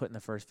one I put in the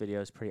first video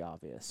is pretty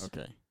obvious.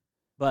 Okay.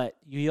 But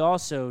you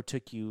also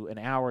took you an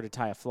hour to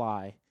tie a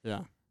fly.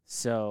 Yeah.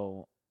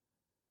 So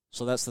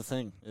that's the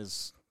thing,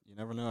 is you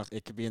never know. If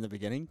it could be in the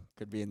beginning,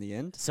 could be in the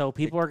end. So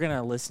people are going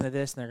to listen to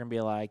this, and they're going to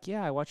be like,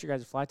 yeah, I watched your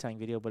guys' fly tying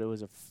video, but it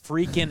was a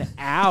freaking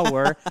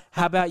hour.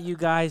 How about you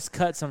guys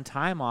cut some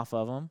time off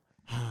of them?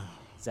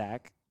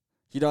 Zach?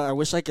 I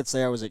wish I could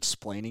say I was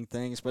explaining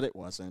things, but it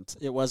wasn't.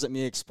 It wasn't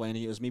me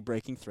explaining. It was me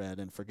breaking thread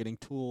and forgetting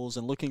tools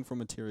and looking for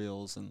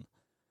materials and,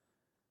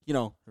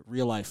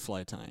 real-life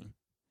fly tying,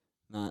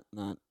 not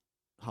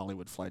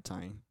Hollywood fly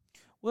tying.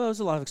 Well, it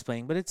was a lot of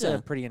explaining, but it's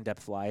a pretty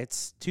in-depth fly.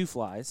 It's two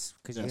flies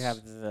because you Yes.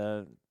 have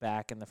the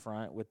back and the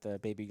front with the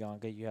baby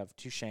ganga. You have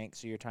two shanks,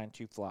 so you're tying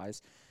two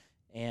flies.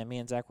 And me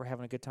and Zach were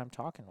having a good time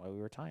talking while we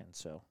were tying.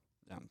 So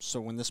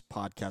when this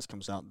podcast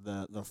comes out,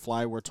 the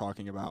fly we're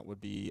talking about would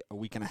be a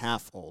week and a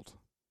half old,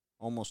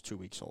 almost 2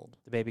 weeks old.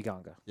 the baby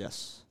ganga.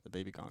 Yes, the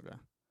baby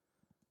ganga.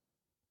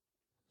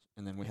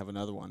 And then we have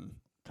another one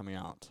coming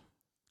out.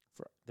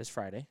 For this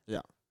Friday.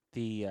 Yeah.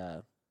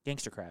 The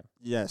gangster crab.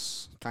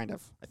 Yes, kind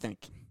of, I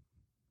think.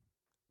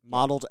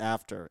 Modeled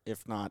after,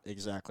 if not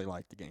exactly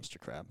like the gangster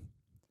crab.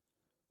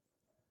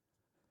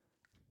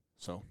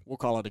 So we'll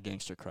call it a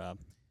gangster crab.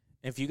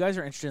 If you guys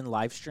are interested in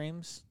live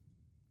streams,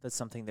 that's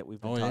something that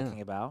we've been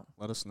talking about.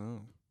 Let us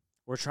know.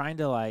 We're trying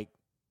to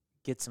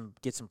get some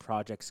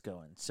projects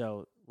going.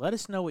 So let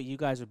us know what you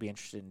guys would be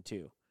interested in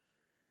too.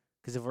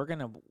 Because if we're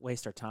gonna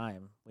waste our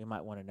time, we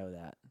might want to know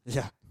that.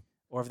 Yeah.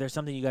 Or if there's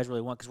something you guys really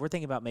want, because we're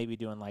thinking about maybe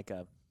doing like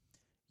a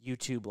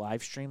YouTube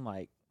live stream,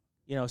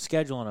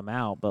 scheduling them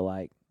out, but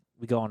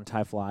we go on and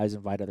tie flies,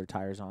 invite other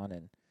tires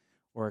on,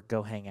 or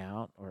go hang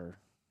out, or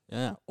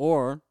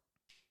or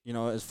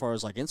as far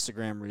as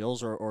Instagram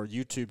reels or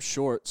YouTube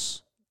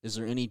shorts, is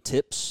there any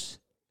tips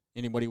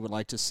anybody would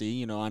like to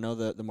see? I know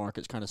that the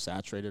market's kind of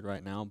saturated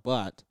right now,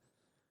 but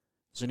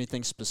is there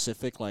anything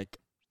specific? I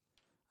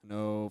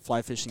know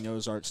Fly Fishing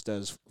Ozarks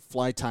does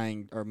fly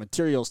tying or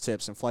materials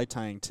tips and fly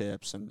tying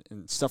tips and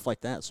stuff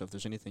like that. So if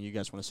there's anything you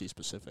guys want to see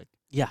specific,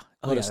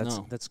 let us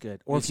know. That's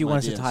good. Or if you want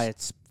us to tie a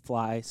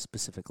fly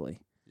specifically.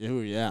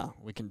 Ooh, yeah,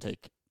 we can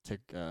take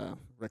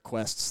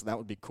requests. That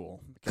would be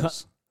cool.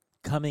 Because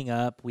coming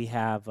up, we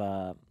have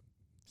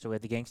we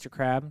have the gangster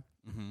crab.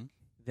 Mm-hmm.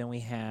 Then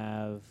we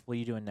have, what are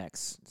you doing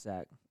next,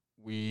 Zach?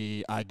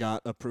 I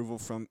got approval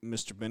from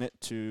Mr. Bennett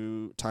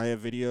to tie a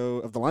video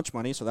of the lunch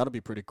money, so that'll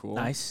be pretty cool.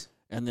 Nice.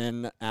 And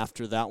then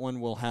after that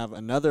one, we'll have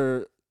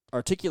another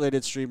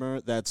articulated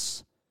streamer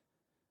that's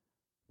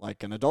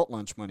like an adult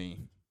lunch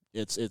money.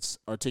 It's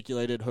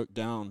articulated, hooked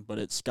down, but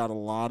it's got a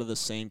lot of the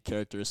same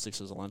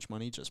characteristics as a lunch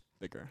money, just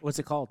bigger. What's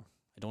it called?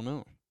 I don't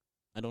know.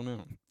 I don't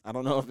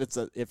know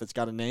if it's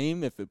got a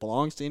name, if it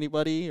belongs to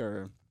anybody,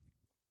 or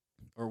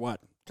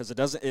what. Because it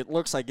doesn't. It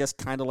looks, I guess,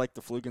 kind of like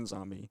the Flugen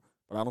Zombie,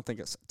 but I don't think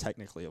it's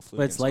technically a Flugen.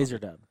 But it's zombie. laser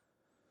dub.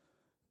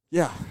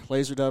 Yeah,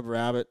 laser dub,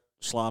 rabbit,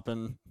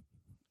 slopping,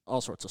 all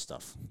sorts of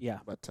stuff. Yeah.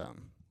 But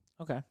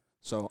okay.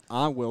 So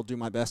I will do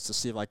my best to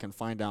see if I can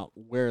find out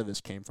where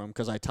this came from,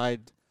 because I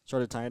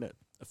started tying it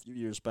a few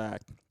years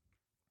back.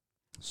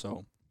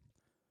 So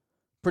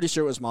pretty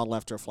sure it was modeled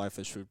after a fly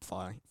fish food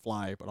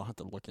fly, but I'll have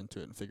to look into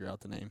it and figure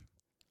out the name.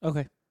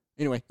 Okay.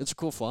 Anyway, it's a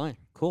cool fly.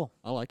 Cool.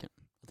 I like it.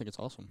 I think it's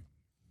awesome.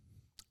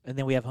 And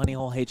then we have Honey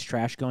Hole Hates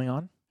Trash going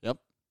on. Yep.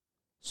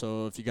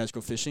 So if you guys go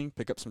fishing,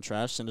 pick up some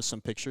trash, send us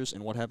some pictures,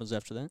 and what happens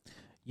after that?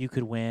 You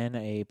could win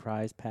a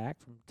prize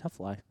pack from Tough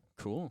Fly.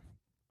 Cool.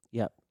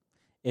 Yep.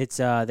 It's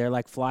they're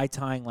like fly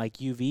tying like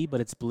UV, but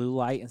it's blue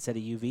light instead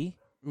of UV.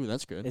 Ooh,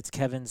 that's good. It's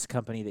Kevin's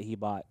company that he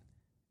bought.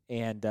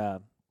 And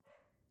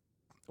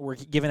we're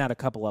giving out a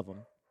couple of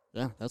them.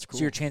 Yeah, that's cool.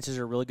 So your chances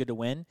are really good to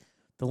win.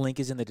 The link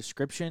is in the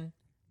description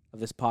of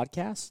this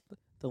podcast.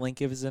 The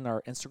link is in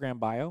our Instagram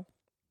bio.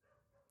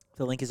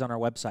 The link is on our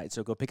website.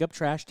 So go pick up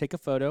trash, take a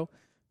photo,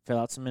 fill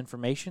out some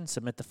information,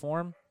 submit the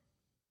form,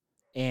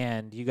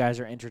 and you guys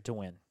are entered to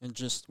win. And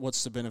just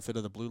what's the benefit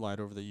of the blue light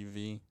over the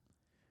UV?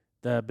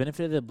 The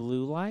benefit of the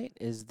blue light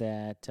is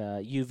that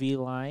UV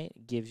light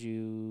gives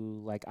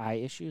you like eye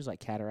issues, like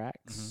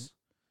cataracts,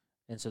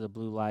 and so the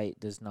blue light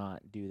does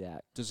not do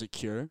that. Does it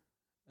cure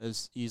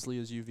as easily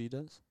as UV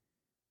does?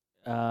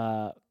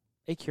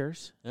 It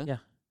cures. Yeah?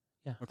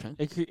 Yeah. Okay.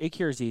 It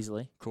cures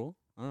easily. Cool.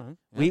 All right.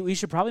 Yeah. We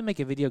should probably make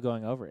a video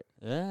going over it.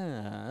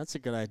 Yeah, that's a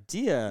good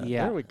idea.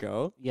 Yeah. There we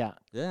go. Yeah.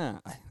 Yeah.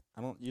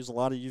 I don't use a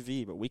lot of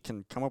UV, but we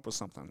can come up with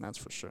something, that's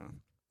for sure.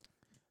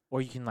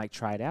 Or you can like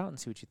try it out and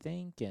see what you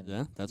think. And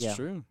Yeah, that's yeah.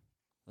 true.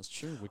 That's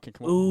true. We can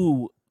come up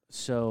Ooh,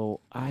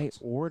 so I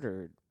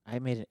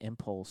made an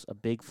impulse, a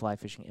big fly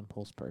fishing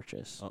impulse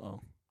purchase.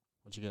 Uh-oh.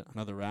 What'd you get?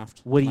 Another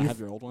raft? What do Can I you have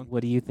your old one?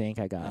 What do you think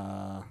I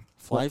got?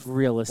 Realistically.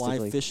 Realistically,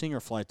 Fly fishing or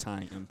fly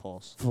tying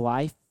impulse?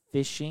 fly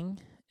fishing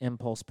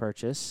impulse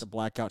purchase, The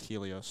blackout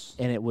Helios.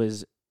 and it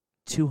was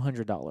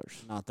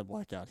 $200. Not the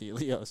blackout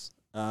Helios.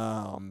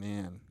 Oh,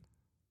 man.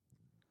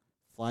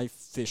 Fly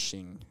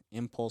fishing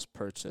impulse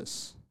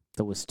purchase.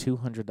 That was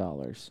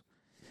 $200,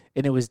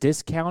 and it was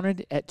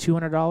discounted at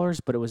 $200,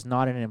 but it was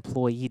not an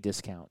employee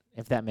discount.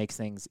 If that makes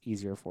things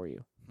easier for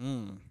you.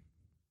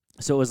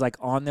 So it was like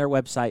on their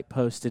website,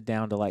 posted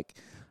down to like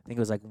I think it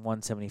was like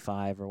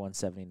 $175 or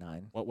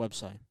 $179. What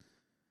website?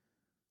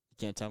 You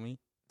can't tell me?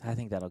 I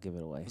think that'll give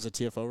it away. Was it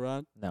TFO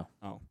rod? No.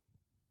 Oh.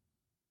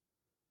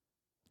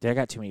 Dude, I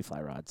got too many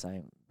fly rods. I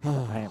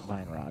ain't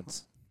buying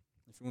rods.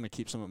 If you want to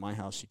keep some at my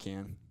house, you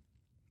can.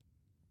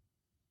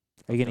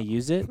 Are you gonna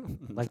use it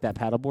like that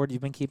paddleboard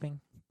you've been keeping?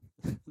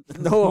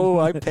 No,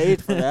 I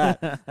paid for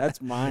that.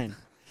 That's mine.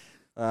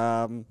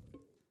 I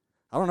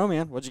don't know,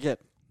 man. What'd you get?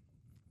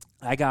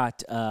 I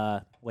got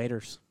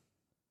waders.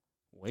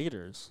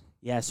 Waders.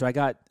 Yeah, so I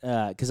got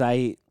because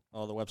I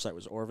Oh, the website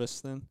was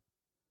Orvis then?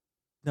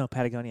 no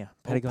Patagonia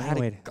wader.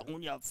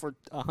 Patagonia for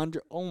 $100.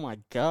 Oh my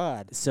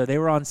God. So they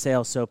were on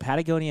sale. So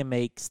Patagonia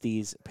makes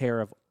these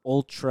pair of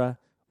ultra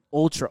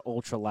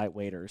light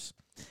waders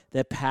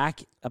that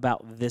pack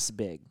about this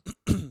big.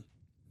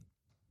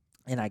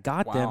 And I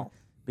got them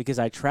because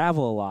I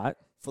travel a lot.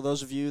 For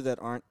those of you that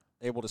aren't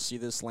able to see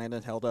this,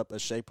 Landon held up a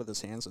shape with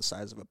his hands the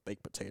size of a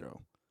baked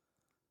potato.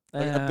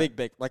 Like a big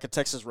baked, like a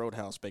Texas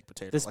Roadhouse baked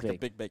potato. This like big. a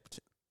big baked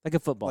potato. Like a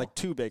football. Like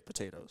 2 baked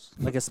potatoes.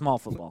 Like a small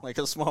football. Like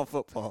a small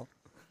football.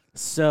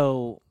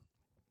 So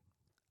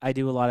I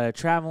do a lot of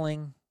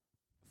traveling,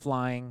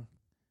 flying,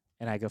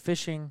 and I go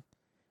fishing.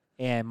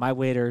 And my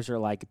waders are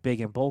like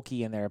big and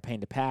bulky, and they're a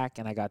pain to pack.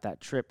 And I got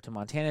that trip to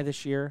Montana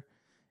this year,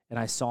 and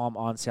I saw them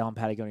on sale on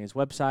Patagonia's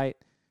website.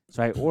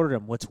 So I ordered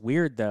them. What's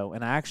weird, though,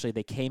 and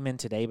they came in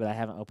today, but I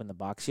haven't opened the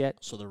box yet.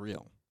 So they're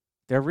real.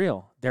 They're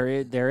real.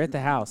 They're at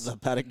the house. The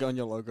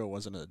Patagonia logo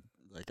wasn't a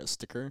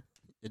sticker.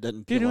 It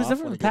didn't. Dude, peel it was off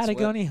from when the it gets wet?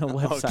 Patagonia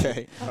website.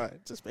 Okay, all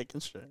right, just making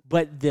sure.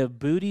 But the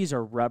booties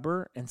are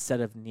rubber instead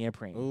of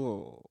neoprene,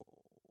 Ooh,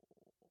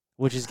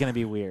 which is going to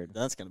be weird.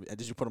 that's gonna be.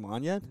 Did you put them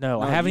on yet?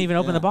 No, I haven't you- even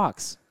opened yeah. the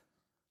box.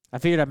 I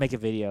figured I'd make a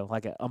video,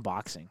 like an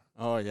unboxing.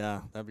 Oh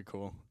yeah, that'd be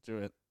cool. Do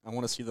it. I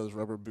want to see those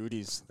rubber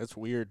booties. That's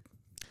weird.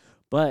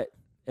 But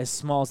as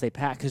small as they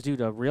pack, because, dude,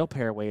 a real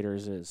pair of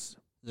waders is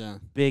Yeah.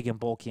 big and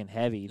bulky and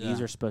heavy. Yeah.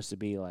 These are supposed to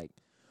be like.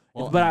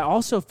 Well, But I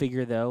also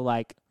figure, though,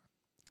 like,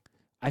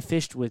 I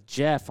fished with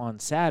Jeff on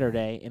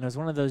Saturday, and it was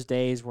one of those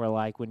days where,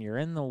 like, when you're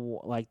in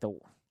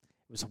it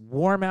was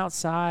warm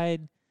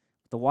outside,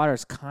 the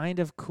water's kind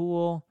of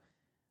cool,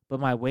 but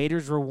my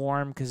waders were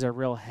warm because they're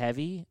real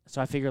heavy.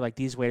 So I figured, like,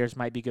 these waders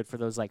might be good for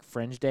those, like,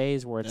 fringe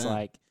days where it's Yeah.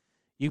 like,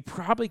 you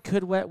probably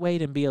could wet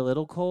wade and be a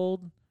little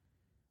cold,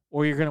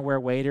 or you're going to wear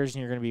waders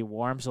and you're going to be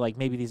warm. So, like,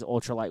 maybe these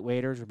ultralight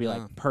waders would be, Yeah.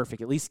 like,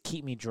 perfect. At least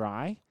keep me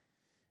dry.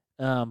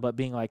 But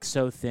being, like,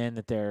 so thin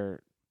that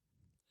they're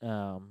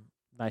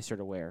nicer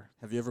to wear.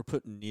 Have you ever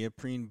put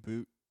neoprene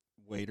boot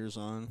waders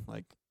on,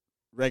 like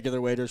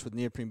regular waders with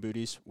neoprene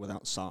booties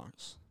without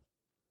socks?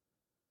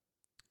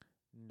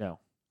 No.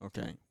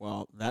 Okay.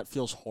 Well, that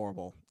feels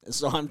horrible.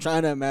 So I'm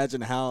trying to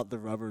imagine how the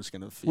rubber's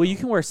gonna feel. Well, you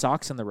can wear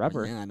socks in the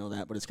rubber. Yeah, I know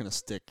that, but it's gonna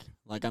stick.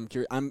 Like I'm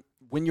curious.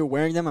 When you're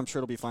wearing them, I'm sure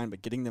it'll be fine,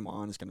 but getting them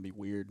on is gonna be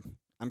weird.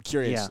 I'm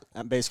curious. Yeah.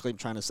 I'm basically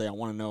trying to say I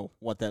want to know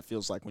what that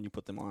feels like when you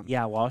put them on.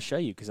 Yeah, well, I'll show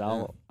you because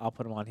I'll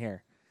put them on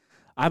here.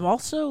 I'm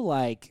also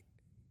like,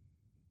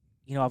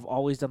 I've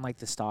always done like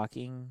the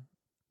stocking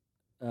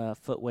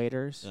foot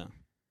waders. Yeah.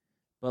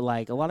 But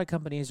like a lot of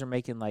companies are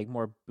making like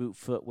more boot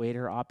foot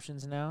wader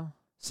options now.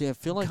 See, I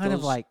feel like kind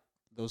of like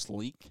those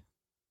leak.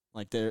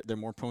 Like they're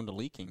more prone to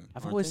leaking.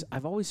 I've aren't they?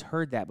 always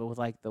heard that, but with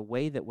like the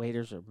way that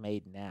waders are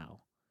made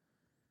now,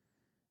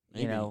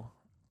 Maybe.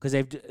 because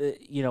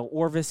they've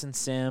Orvis and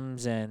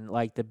Sims and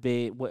like the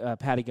big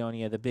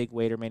Patagonia, the big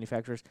wader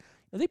manufacturers,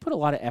 they put a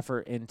lot of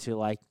effort into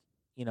like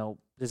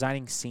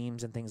designing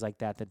seams and things like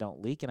that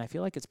don't leak, and I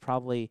feel like it's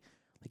probably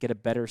like at a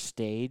better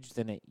stage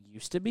than it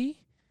used to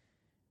be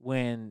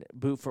when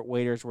boot foot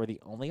waders were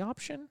the only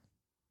option.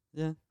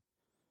 Yeah.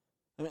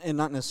 And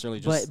not necessarily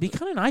just. But it'd be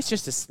kind of nice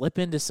just to slip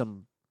into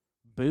some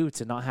boots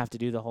and not have to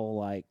do the whole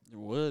like. It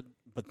would,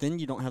 but then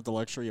you don't have the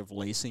luxury of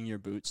lacing your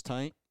boots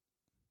tight.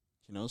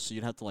 So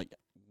you'd have to like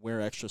wear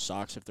extra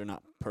socks if they're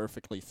not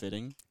perfectly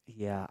fitting.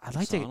 Yeah, I'd So,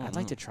 I like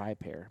don't to know. try a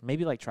pair.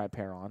 Maybe like try a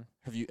pair on.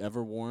 Have you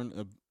ever worn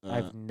a?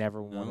 I've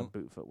never worn a no?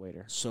 boot foot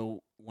wader.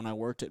 So when I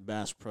worked at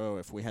Bass Pro,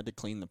 if we had to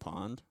clean the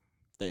pond,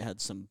 they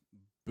had some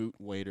boot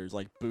waders,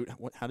 like boot.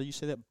 What? How do you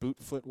say that? Boot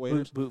foot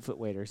waders. Boot foot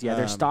waders. Yeah,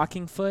 there's Um,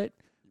 stocking foot,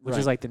 which is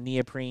right. like the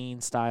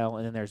neoprene style,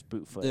 and then there's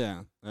boot foot.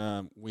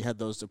 Yeah. We had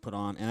those to put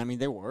on, and I mean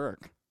they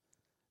work.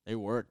 They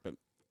work, but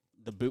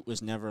the boot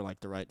was never like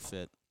the right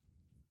fit.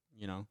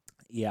 You know.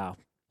 Yeah.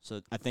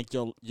 So I think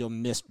you'll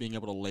miss being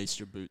able to lace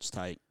your boots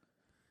tight.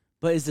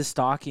 But is the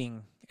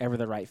stocking ever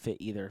the right fit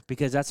either?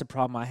 Because that's a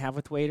problem I have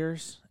with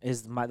waders.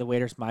 Is the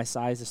waders my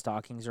size? The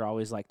stockings are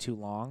always like too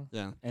long,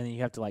 Yeah. and then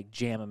you have to like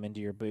jam them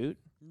into your boot.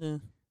 Yeah.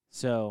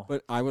 So,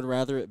 But I would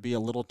rather it be a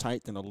little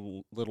tight than a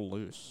little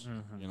loose.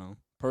 Mhm. You know,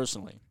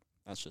 personally,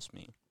 that's just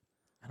me.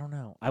 I don't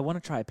know. I want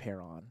to try a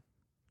pair on.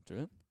 Do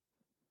it.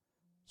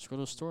 Just go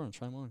to a store and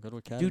try them on. Go to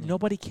Academy. Dude,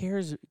 nobody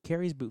carries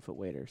boot foot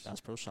waders. Bass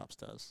Pro Shops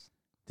does.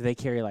 Do they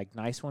carry like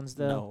nice ones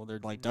though? No, they're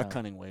like duck No.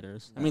 hunting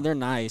waders. I No. mean, they're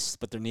nice,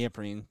 but they're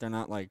neoprene. They're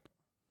not like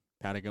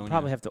Patagonia.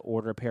 Probably have to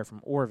order a pair from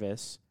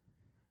Orvis,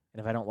 and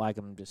if I don't like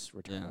them, just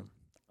return Yeah. them.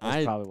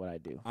 That's probably what I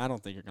do. I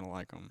don't think you're gonna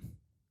like them.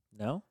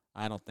 No?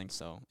 I don't think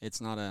so.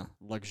 It's not a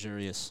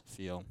luxurious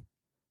feel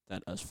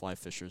that us fly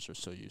fishers are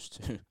so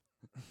used to.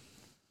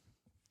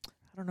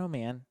 I don't know,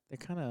 man. They're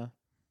kind of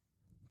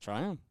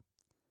Try them.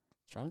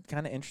 Try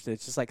 'em. interested.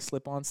 It's just like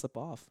slip on, slip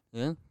off.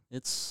 Yeah,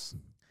 it's.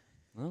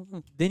 I don't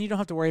know. Then you don't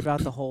have to worry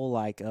about the whole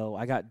like, oh,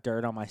 I got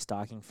dirt on my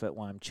stocking foot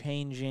while I'm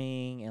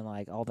changing, and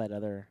like all that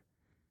other.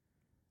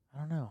 I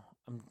don't know.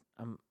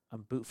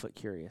 I'm boot foot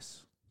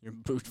curious. You're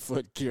boot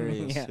foot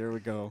curious. Yeah. Here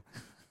we go.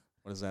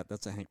 What is that?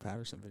 That's a Hank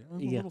Patterson video. I'm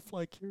a Yeah. little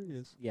fly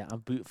curious. Yeah, I'm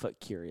boot foot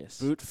curious.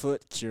 Boot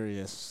foot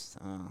curious.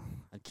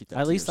 I'd keep that.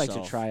 I at to least like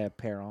yourself. to try a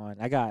pair on.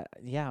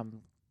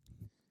 I'm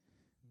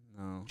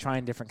No.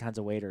 trying different kinds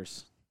of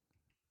waders.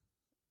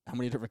 How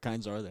many different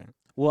kinds are there?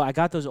 Well, I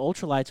got those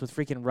ultralights with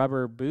freaking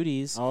rubber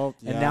booties, Oh,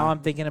 and now I'm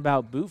thinking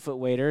about boot foot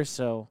waders.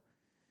 So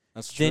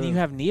That's true. then you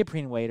have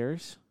neoprene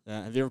waders.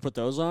 Yeah. Have you ever put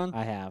those on?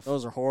 I have.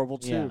 Those are horrible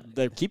too. Yeah.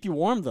 They keep you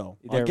warm though.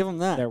 I'll They're- give them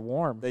that. They're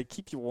warm. They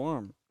keep you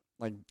warm,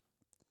 like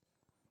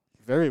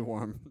very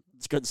warm.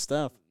 It's good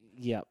stuff.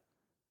 Yep.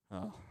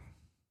 Oh,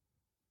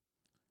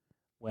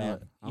 Well,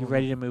 Man, I you don't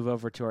ready know. to move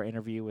over to our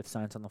interview with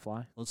Science on the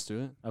Fly? let's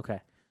do it. Okay.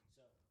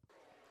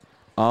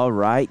 All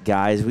right,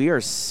 guys, we are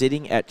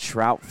sitting at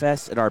Trout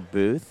Fest at our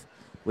booth.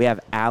 We have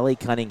Allie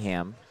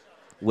Cunningham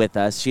with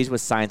us. She's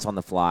with Science on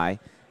the Fly.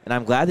 And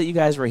I'm glad that you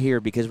guys were here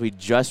because we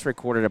just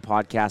recorded a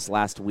podcast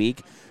last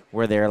week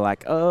where they're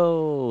like,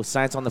 oh,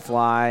 Science on the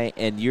Fly.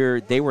 And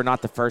they were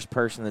not the first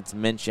person that's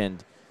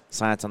mentioned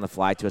Science on the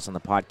Fly to us on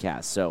the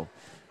podcast. So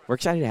we're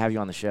excited to have you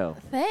on the show.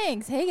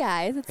 Thanks. Hey,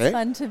 guys. It's Hey.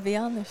 fun to be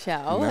on the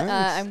show. Nice.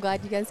 I'm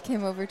glad you guys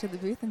came over to the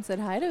booth and said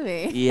hi to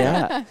me.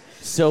 Yeah.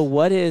 So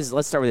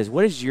let's start with this.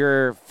 What is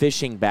your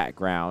fishing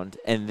background?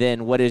 And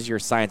then what is your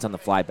Science on the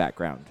Fly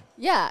background?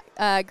 Yeah,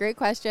 great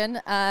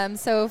question.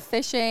 So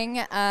fishing,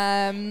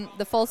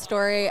 the full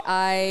story,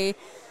 I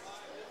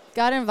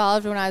got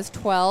involved when I was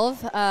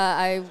 12.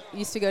 I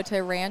used to go to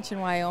a ranch in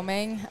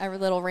Wyoming, a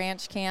little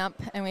ranch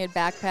camp, and we would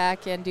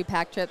backpack and do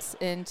pack trips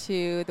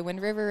into the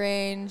Wind River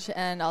Range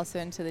and also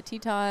into the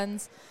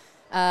Tetons.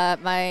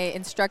 My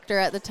instructor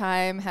at the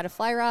time had a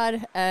fly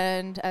rod,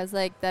 and I was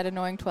like that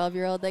annoying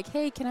 12-year-old, like,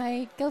 hey, can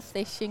I go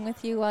fishing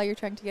with you while you're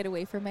trying to get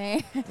away from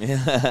me?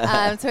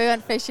 So we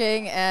went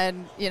fishing,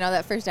 and,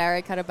 that first hour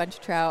I caught a bunch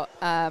of trout.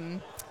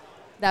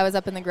 That was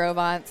up in the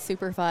Grovant,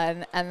 super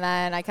fun. And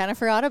then I kind of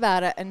forgot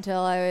about it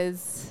until I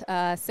was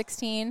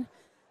 16,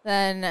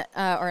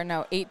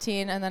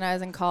 18, and then I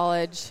was in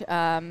college.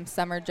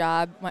 Summer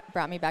job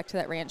brought me back to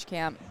that ranch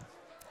camp.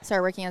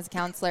 Started working as a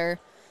counselor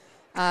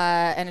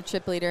and a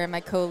trip leader, and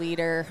my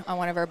co-leader on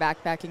one of our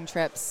backpacking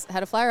trips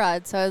had a fly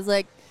rod. So I was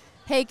like,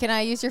 hey, can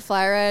I use your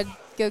fly rod,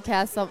 go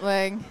cast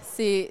something,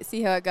 see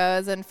how it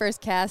goes? And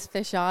first cast,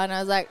 fish on. I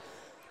was like,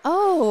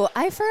 oh,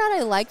 I forgot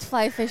I liked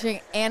fly fishing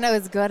and I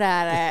was good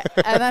at it.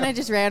 And then I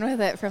just ran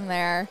with it from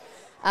there.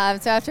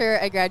 So after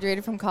I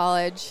graduated from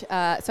college,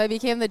 so I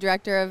became the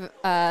director of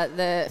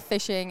the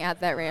fishing at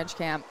that ranch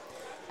camp.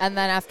 And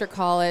then after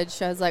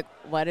college, I was like,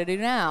 what to do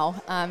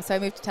now? So I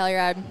moved to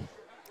Telluride,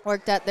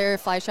 worked at their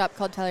fly shop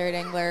called Telluride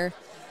Angler.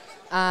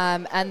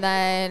 And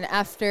then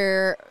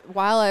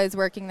while I was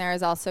working there, I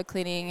was also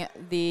cleaning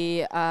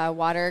the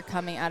water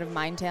coming out of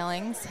mine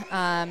tailings.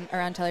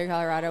 Around Telluride,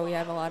 Colorado, we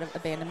have a lot of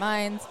abandoned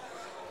mines.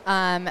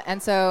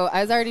 And so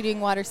I was already doing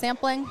water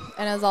sampling,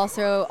 and I was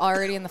also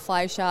already in the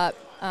fly shop.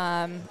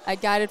 I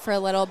guided for a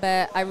little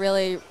bit. I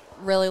really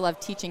love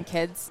teaching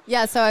kids.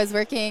 Yeah, so I was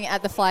working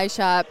at the fly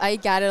shop. I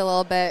guided a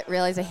little bit,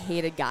 realized I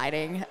hated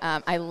guiding.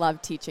 I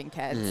love teaching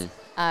kids.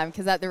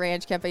 Because at the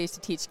ranch camp, I used to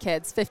teach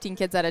kids, 15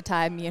 kids at a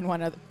time, me and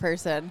one other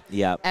person.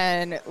 Yep.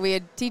 And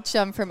we'd teach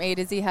them from A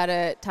to Z how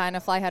to tie in a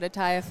fly, how to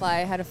tie a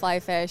fly, how to fly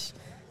fish.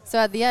 So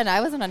at the end,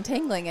 I wasn't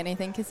untangling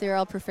anything because they were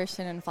all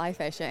proficient in fly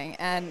fishing.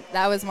 And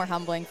that was more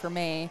humbling for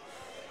me.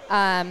 So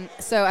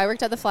I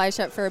worked at the fly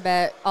shop for a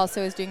bit,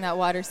 also was doing that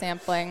water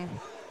sampling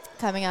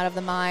coming out of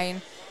the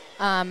mine.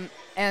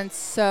 And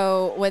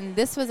so when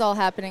this was all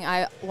happening,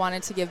 I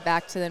wanted to give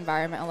back to the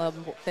environment a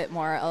little bit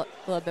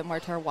more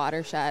to our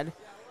watershed.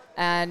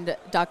 And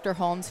Dr.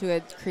 Holmes, who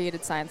had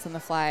created Science on the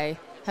Fly,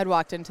 had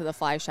walked into the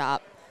fly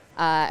shop,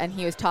 and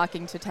he was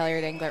talking to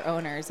Telluride Angler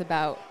owners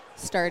about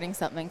starting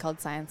something called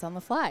Science on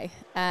the Fly.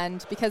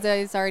 And because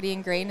I was already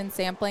ingrained in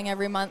sampling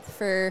every month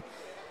for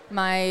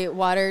my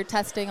water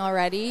testing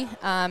already,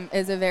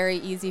 is a very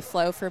easy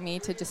flow for me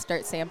to just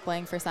start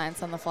sampling for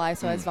Science on the Fly.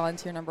 So I was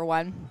volunteer number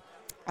 1,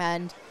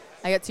 and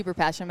I got super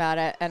passionate about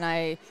it. And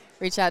I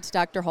reached out to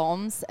Dr.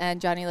 Holmes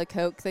and Johnny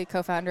Lecoq, the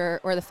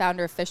co-founder or the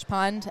founder of Fish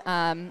Pond,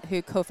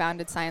 who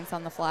co-founded Science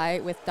on the Fly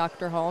with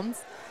Dr.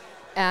 Holmes.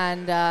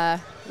 And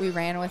we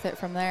ran with it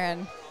from there,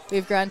 and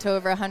we've grown to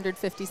over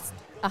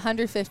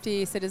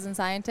 150 citizen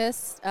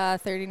scientists,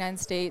 39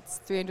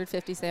 states,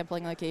 350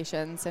 sampling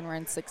locations, and we're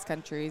in 6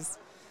 countries.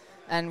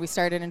 And we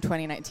started in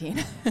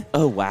 2019.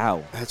 Oh,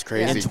 wow. That's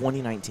crazy. In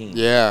 2019.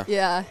 Yeah.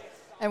 Yeah.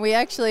 And we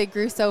actually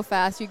grew so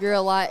fast. We grew a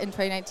lot in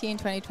 2019,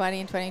 2020,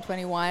 and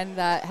 2021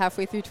 that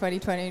halfway through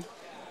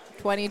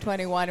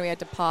 2021 we had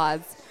to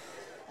pause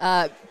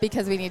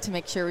because we need to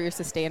make sure we were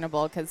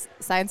sustainable, because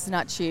science is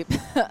not cheap.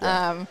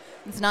 Yeah.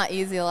 It's not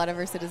easy. A lot of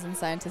our citizen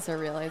scientists are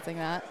realizing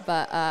that.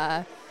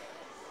 But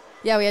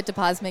yeah, we had to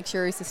pause, make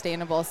sure we're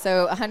sustainable.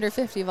 So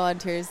 150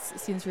 volunteers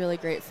seems really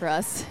great for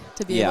us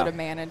to be able to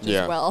manage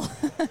as well.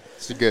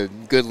 It's a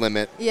good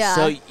limit. Yeah.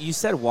 So you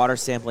said water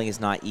sampling is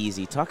not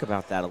easy. Talk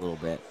about that a little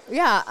bit.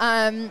 Yeah.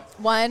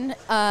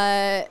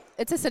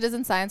 It's a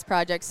citizen science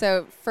project.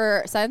 So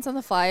for Science on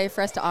the Fly,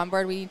 for us to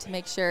onboard, we need to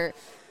make sure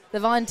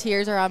the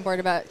volunteers are on board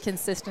about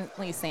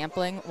consistently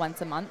sampling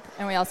once a month.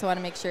 And we also want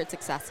to make sure it's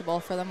accessible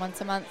for them once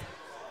a month.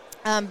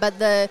 But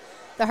the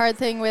hard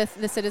thing with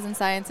the citizen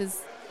science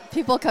is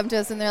people come to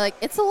us and they're like,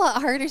 it's a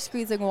lot harder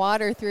squeezing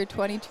water through a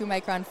 22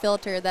 micron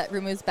filter that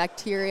removes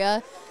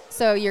bacteria.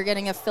 So you're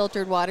getting a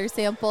filtered water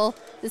sample.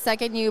 The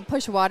second you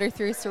push water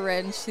through a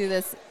syringe through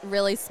this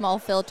really small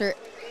filter,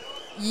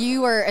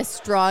 you are a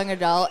strong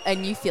adult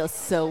and you feel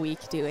so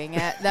weak doing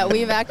it that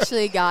we've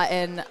actually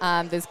gotten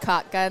those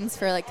caulk guns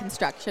for like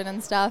construction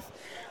and stuff.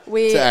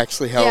 To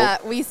actually help. Yeah,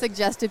 we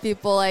suggest to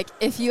people, like,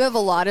 if you have a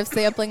lot of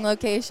sampling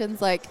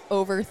locations, like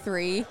over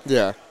 3,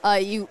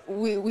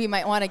 we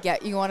might want to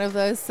get you one of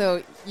those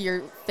so your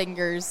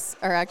fingers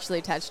are actually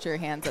attached to your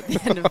hands at the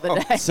end of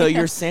the day. So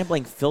you're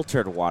sampling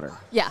filtered water.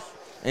 Yeah.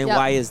 And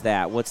why is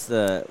that? What's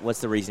the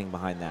reasoning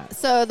behind that?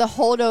 So the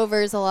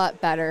holdover is a lot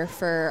better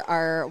for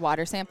our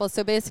water samples.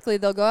 So basically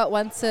they'll go out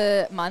once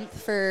a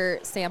month for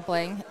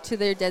sampling to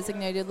their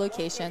designated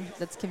location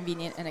that's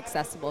convenient and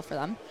accessible for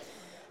them.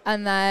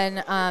 And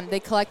then they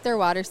collect their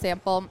water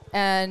sample,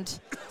 and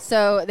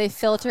so they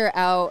filter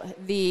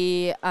out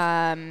the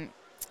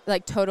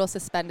total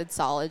suspended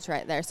solids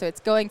right there. So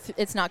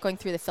it's not going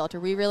through the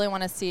filter. We really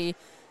want to see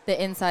the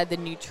inside, the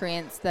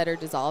nutrients that are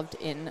dissolved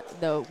in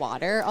the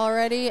water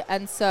already.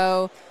 And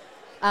so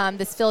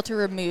this filter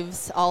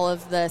removes all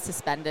of the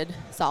suspended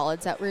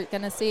solids that we're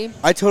going to see.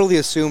 I totally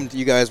assumed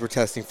you guys were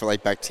testing for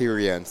like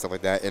bacteria and stuff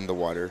like that in the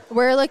water.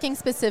 We're looking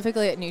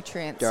specifically at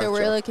nutrients. Gotcha. So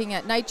we're looking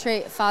at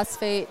nitrate,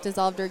 phosphate,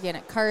 dissolved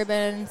organic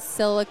carbon,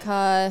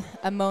 silica,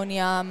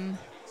 ammonium,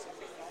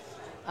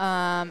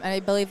 and I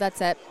believe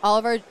that's it. All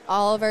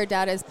of our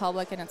data is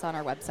public and it's on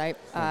our website.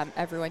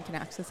 Everyone can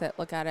access it,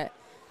 look at it.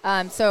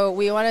 So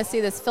we want to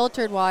see this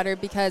filtered water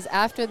because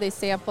after they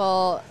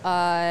sample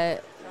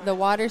the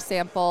water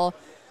sample,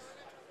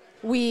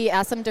 we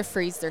ask them to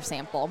freeze their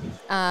sample,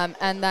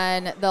 and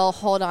then they'll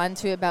hold on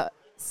to about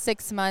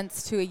 6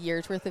 months to a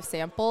year's worth of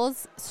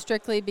samples,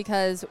 strictly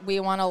because we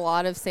want a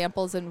lot of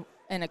samples in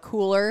a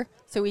cooler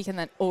so we can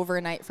then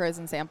overnight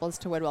frozen samples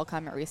to Woodwell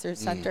Climate Research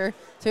Center.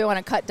 So we want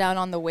to cut down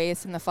on the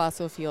waste and the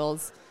fossil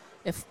fuels.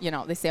 If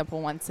they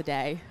sample once a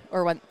day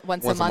or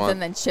once a month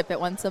and then ship it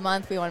once a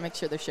month, we want to make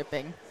sure they're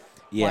shipping.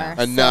 Yeah.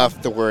 more.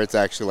 Enough to where it's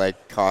actually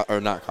like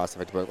not cost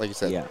effective, but like you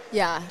said,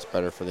 yeah, it's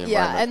better for the yeah.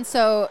 environment. And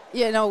so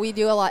we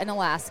do a lot in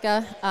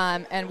Alaska,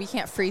 and we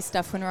can't freeze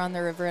stuff when we're on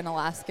the river in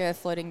Alaska,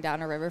 floating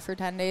down a river for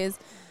 10 days.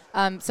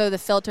 So the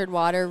filtered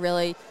water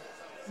really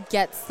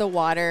gets the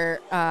water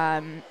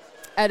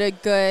at a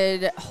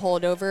good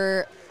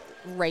holdover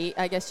rate,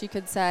 I guess you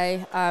could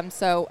say.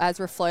 So as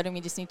we're floating,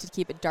 we just need to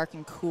keep it dark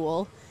and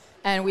cool.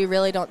 And we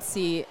really don't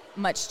see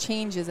much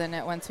changes in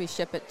it once we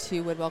ship it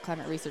to Woodwell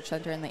Climate Research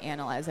Center and they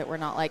analyze it. We're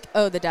not like,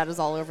 oh, the data's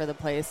all over the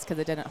place because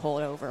it didn't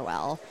hold over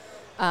well.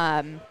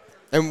 And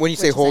when you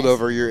say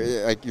holdover,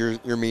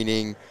 you're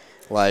meaning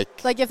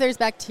like if there's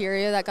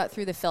bacteria that got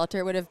through the filter,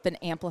 it would have been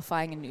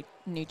amplifying a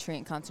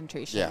nutrient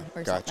concentration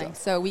or something.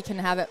 So we can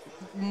have it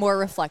more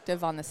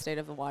reflective on the state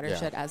of the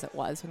watershed as it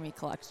was when we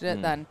collected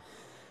it. Then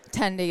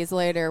 10 days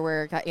later,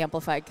 where it got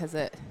amplified because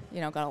it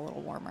got a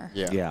little warmer.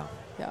 Yeah.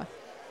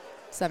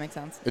 Does that make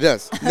sense? It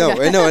does. No,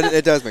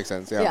 it does make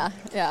sense. Yeah.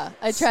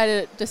 I try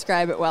to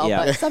describe it well,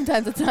 but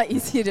sometimes it's not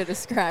easy to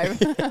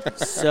describe.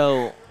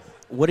 So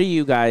what are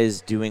you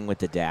guys doing with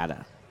the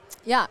data?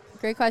 Yeah,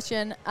 great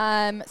question.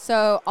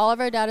 So all of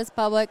our data is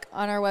public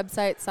on our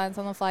website,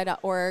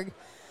 scienceonthefly.org.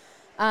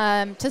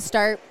 To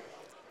start,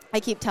 I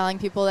keep telling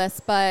people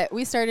this, but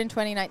we started in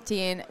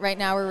 2019. Right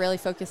now, we're really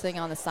focusing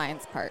on the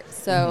science part.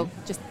 So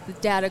just the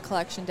data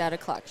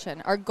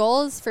collection. Our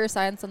goals for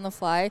Science on the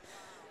Fly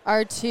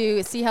are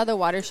to see how the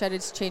watershed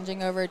is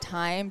changing over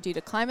time due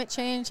to climate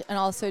change and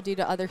also due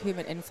to other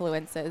human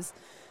influences.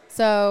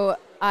 So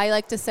I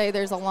like to say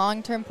there's a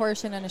long-term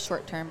portion and a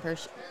short-term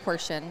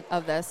portion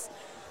of this.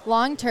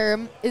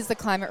 Long-term is the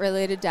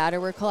climate-related data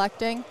we're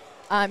collecting.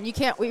 We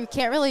can't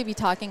really be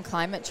talking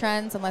climate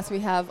trends unless we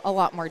have a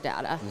lot more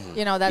data.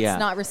 You know, that's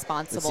not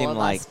responsible of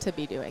us to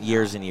be doing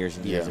years that. and years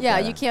and years of Yeah,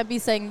 data. you can't be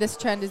saying this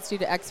trend is due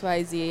to X,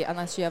 Y, Z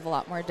unless you have a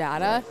lot more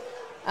data.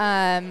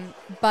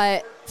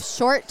 But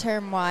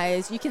short-term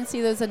wise, you can see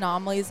those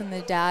anomalies in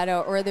the data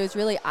or those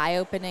really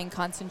eye-opening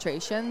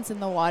concentrations in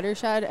the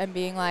watershed and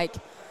being like,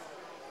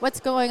 what's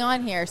going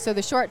on here? So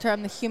the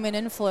short-term, the human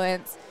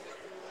influence,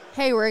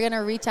 hey, we're going to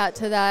reach out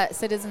to that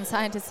citizen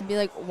scientist and be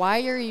like,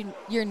 why are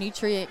your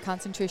nutrient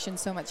concentration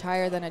so much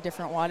higher than a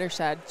different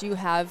watershed? Do you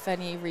have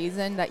any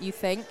reason that you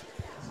think?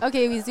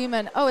 Okay, we zoom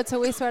in. Oh, it's a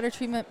wastewater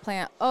treatment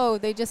plant. Oh,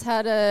 they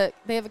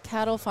have a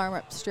cattle farm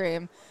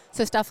upstream.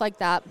 So stuff like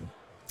that.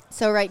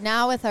 So right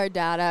now with our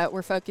data,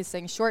 we're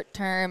focusing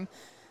short-term,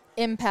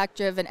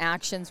 impact-driven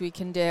actions we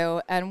can do.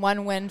 And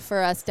one win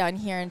for us down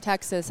here in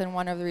Texas, and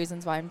one of the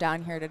reasons why I'm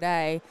down here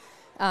today,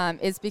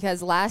 is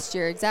because last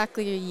year,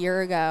 exactly a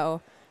year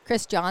ago,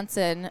 Chris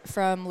Johnson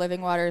from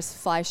Living Waters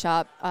Fly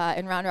Shop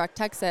in Round Rock,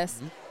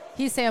 Texas,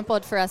 he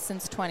sampled for us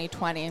since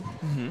 2020.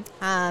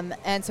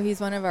 And so he's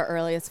one of our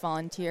earliest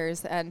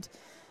volunteers. And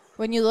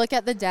when you look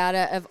at the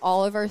data of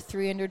all of our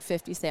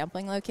 350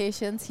 sampling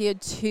locations, he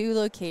had 2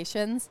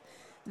 locations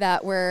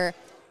that were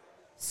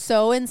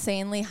so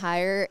insanely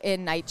higher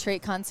in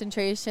nitrate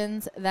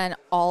concentrations than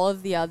all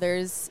of the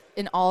others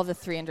in all of the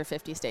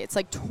 350 states,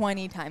 like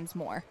 20 times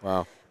more.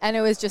 Wow. And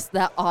it was just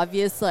that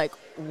obvious, like,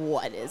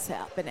 what is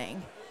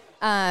happening?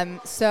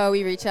 So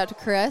we reached out to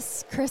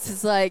Chris. Chris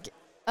is like,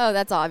 oh,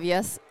 that's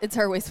obvious. It's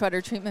our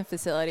wastewater treatment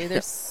facility.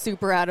 They're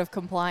super out of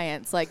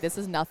compliance. Like, this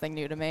is nothing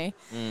new to me.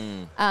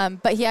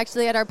 But he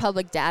actually had our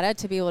public data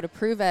to be able to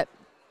prove it.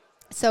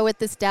 So with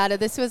this data,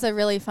 this was a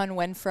really fun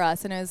win for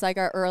us. And it was like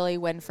our early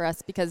win for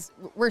us because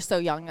we're so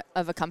young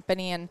of a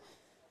company and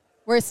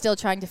we're still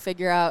trying to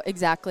figure out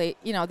exactly,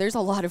 there's a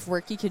lot of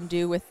work you can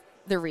do with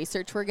the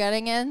research we're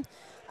getting in.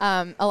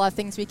 A lot of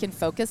things we can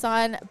focus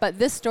on. But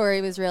this story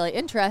was really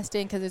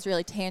interesting because it's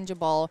really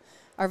tangible.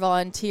 Our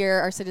volunteer,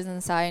 our citizen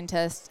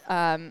scientist,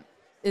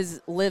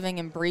 is living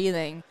and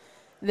breathing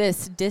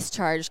this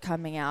discharge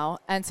coming out.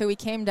 And so we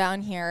came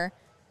down here.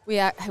 We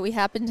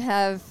happen to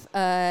have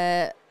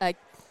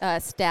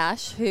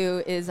Stash,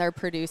 who is our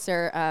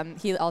producer.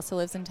 He also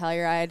lives in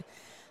Telluride.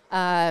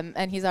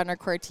 And he's on our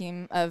core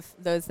team of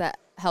those that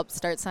helped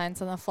start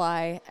Science on the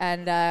Fly.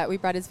 And we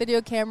brought his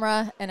video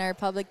camera and our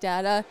public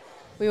data.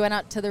 We went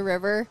out to the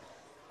river,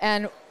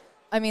 and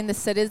the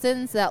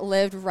citizens that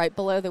lived right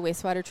below the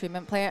wastewater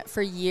treatment plant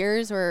for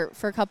years or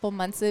for a couple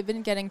months, they've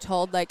been getting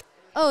told, like,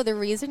 oh, the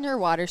reason your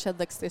watershed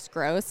looks this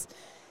gross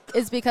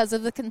is because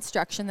of the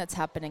construction that's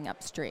happening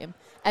upstream.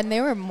 And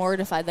they were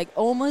mortified, like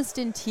almost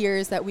in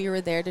tears that we were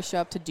there to show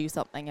up to do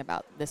something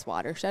about this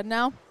watershed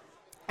now.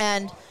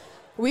 And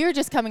we were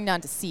just coming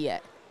down to see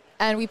it.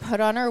 And we put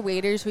on our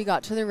waders. We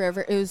got to the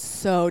river. It was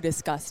so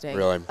disgusting.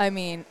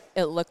 Really?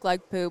 It looked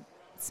like poop.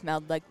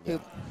 Smelled like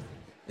poop.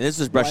 And this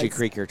is Brushy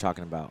Creek you're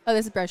talking about. Oh,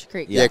 this is Brushy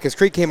Creek. Yeah, because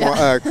Chris came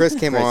on Chris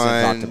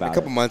a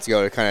couple months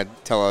ago to kind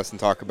of tell us and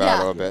talk about it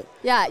a little bit.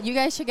 Yeah, you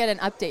guys should get an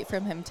update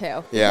from him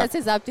too. Yeah. Because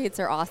his updates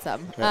are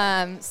awesome.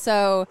 Yeah.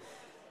 So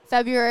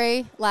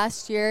February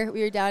last year,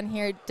 we were down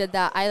here, did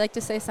that. I like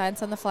to say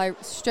Science on the Fly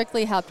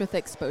strictly helped with the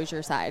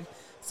exposure side.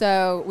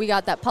 So we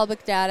got that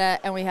public data,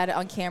 and we had it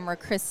on camera.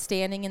 Chris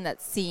standing in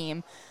that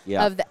seam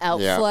of the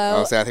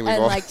outflow. Yeah, I think we've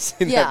all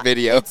seen that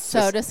video. It's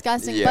so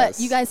disgusting, but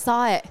you guys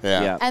saw it.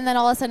 Yeah. And then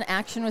all of a sudden,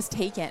 action was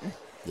taken.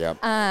 Yeah.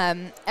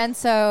 And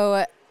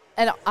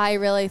I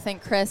really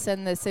think Chris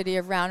and the city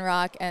of Round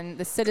Rock and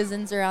the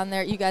citizens around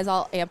there, you guys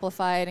all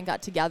amplified and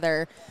got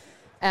together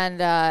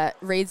and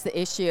raised the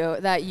issue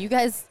that you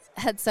guys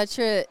had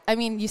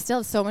you still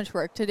have so much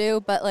work to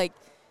do, but like,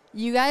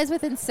 you guys,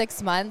 within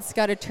 6 months,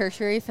 got a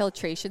tertiary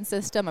filtration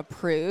system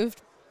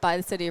approved by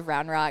the city of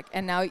Round Rock.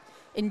 And now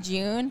in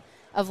June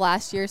of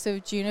last year, so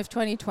June of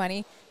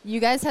 2020, you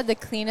guys had the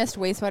cleanest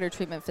wastewater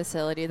treatment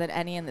facility than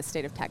any in the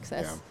state of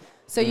Texas. Yeah.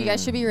 So you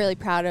guys should be really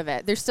proud of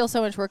it. There's still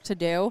so much work to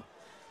do.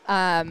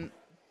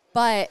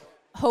 But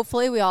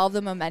hopefully we all have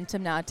the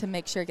momentum now to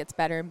make sure it gets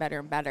better and better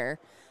and better.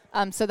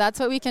 So that's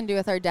what we can do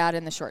with our data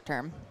in the short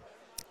term.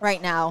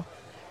 Right now,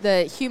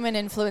 the human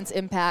influence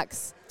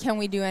impacts, can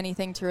we do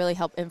anything to really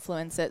help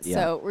influence it? Yeah.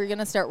 So we're going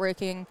to start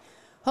working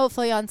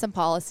hopefully on some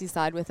policy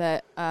side with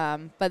it,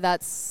 but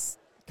that's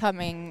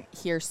coming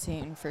here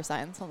soon for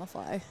Science on the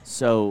Fly.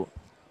 So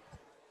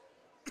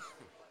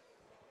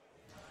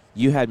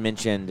you had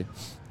mentioned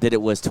that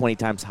it was 20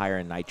 times higher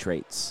in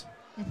nitrates.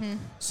 Mm-hmm.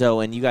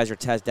 So, and you guys are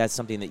that's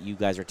something that you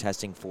guys are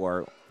testing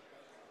for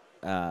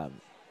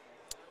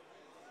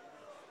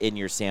in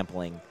your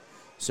sampling.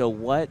 So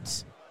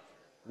what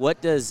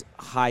what does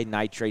high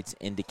nitrates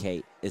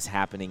indicate is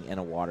happening in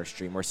a water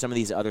stream, or some of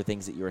these other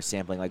things that you were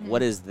sampling? Like, what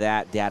does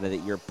that data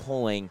that you're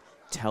pulling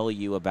tell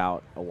you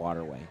about a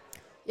waterway?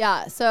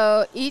 Yeah,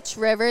 so each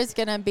river is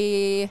going to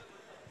be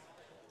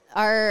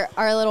our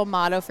little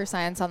motto for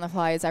Science on the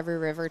Fly is every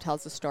river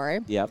tells a story.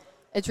 Yep.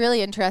 It's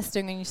really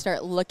interesting when you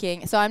start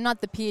looking. So I'm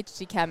not the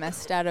PhD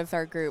chemist out of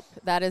our group.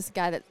 That is the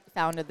guy that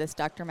founded this,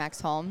 Dr.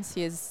 Max Holmes.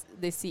 He is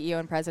the CEO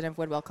and president of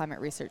Woodwell Climate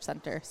Research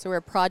Center. So we're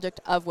a project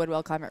of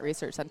Woodwell Climate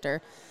Research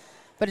Center.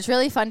 But it's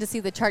really fun to see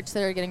the charts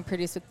that are getting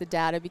produced with the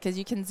data because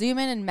you can zoom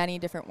in many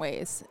different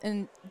ways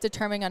and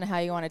determining on how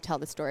you want to tell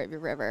the story of your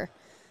river.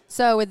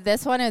 So with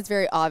this one, it's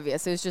very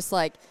obvious. It was just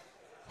like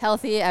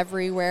healthy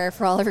everywhere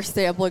for all of our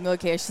sampling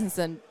locations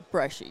and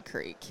Brushy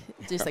Creek.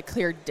 Just a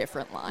clear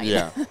different line.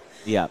 Yeah.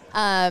 Yeah.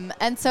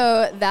 And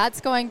so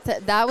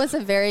that was a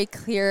very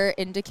clear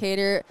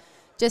indicator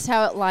just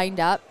how it lined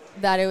up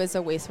that it was a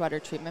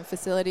wastewater treatment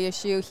facility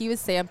issue. He was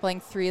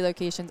sampling 3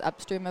 locations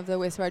upstream of the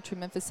wastewater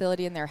treatment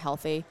facility, and they're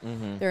healthy.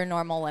 They're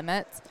normal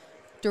limits.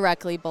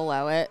 Directly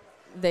below it,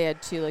 they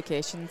had 2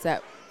 locations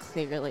that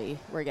clearly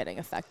were getting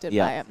affected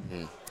by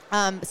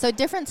it. So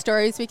different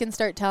stories we can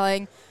start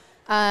telling.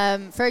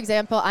 For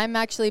example, I'm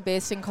actually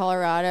based in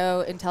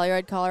Colorado, in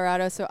Telluride,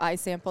 Colorado, so I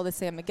sample the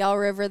San Miguel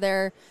River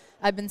there.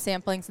 I've been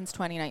sampling since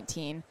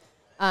 2019.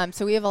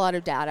 So we have a lot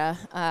of data.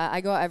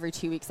 I go every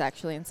 2 weeks,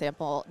 actually, and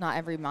sample, not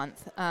every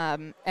month.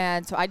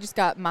 And so I just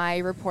got my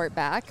report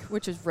back,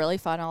 which is really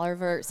fun. All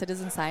of our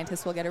citizen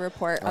scientists will get a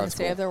report on the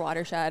state of their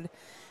watershed.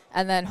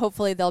 And then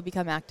hopefully they'll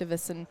become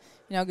activists and,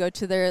 go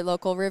to their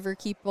local river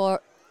keeper,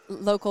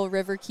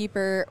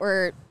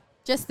 or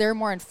just they're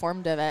more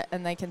informed of it,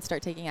 and they can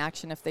start taking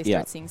action if they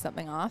start seeing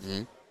something off.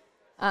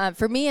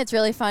 For me, it's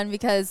really fun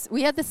because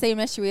we had the same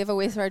issue. We have a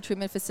wastewater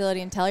treatment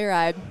facility in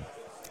Telluride.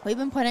 We've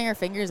been pointing our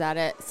fingers at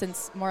it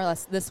since more or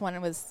less this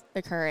one was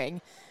occurring.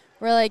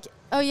 We're like,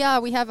 oh, yeah,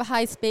 we have a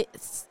high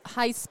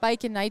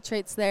spike in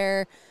nitrates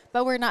there,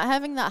 but we're not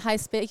having that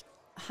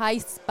high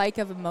spike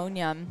of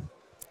ammonium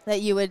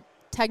that you would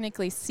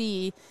technically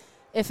see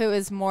if it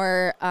was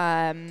more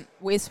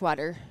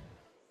wastewater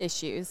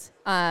issues.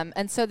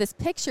 And so this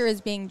picture is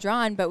being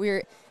drawn, but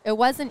it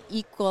wasn't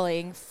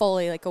equaling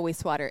fully like a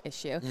wastewater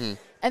issue.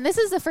 And this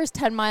is the first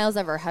 10 miles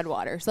of our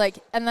headwaters.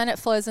 And then it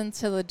flows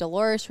into the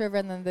Dolores River,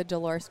 and then the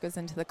Dolores goes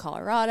into the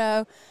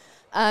Colorado.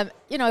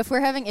 If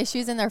we're having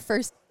issues in our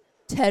first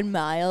 10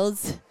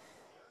 miles,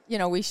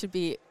 we should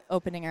be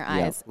opening our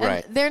eyes.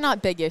 And they're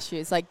not big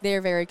issues.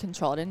 They're very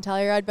controlled in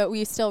Telluride, but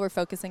we still were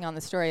focusing on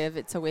the story of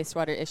it's a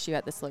wastewater issue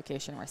at this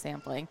location we're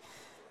sampling.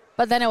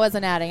 But then it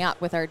wasn't adding up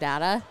with our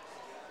data.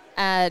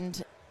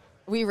 And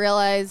we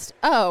realized,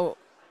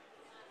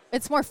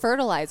 it's more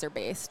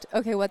fertilizer-based.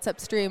 Okay, what's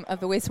upstream of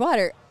the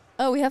wastewater?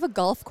 Oh, we have a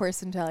golf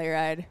course in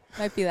Telluride.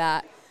 Might be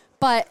that.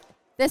 But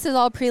this is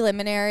all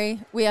preliminary.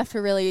 We have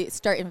to really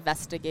start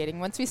investigating.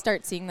 Once we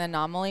start seeing the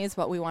anomalies,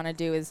 what we want to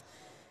do is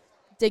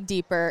dig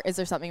deeper. Is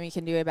there something we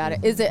can do about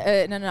it? Is it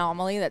an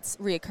anomaly that's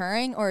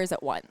reoccurring, or is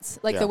it once?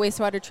 The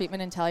wastewater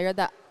treatment in Telluride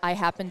that I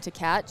happened to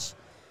catch,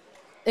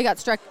 it got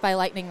struck by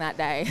lightning that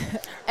day.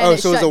 So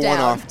it was a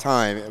one-off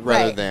time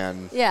rather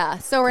than... Yeah,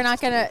 so we're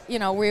not going to,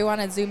 we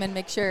want to zoom in,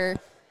 make sure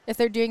if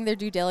they're doing their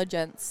due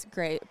diligence,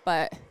 great.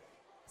 But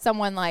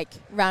someone like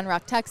Round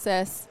Rock,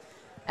 Texas,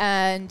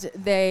 and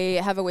they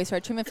have a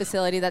wastewater treatment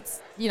facility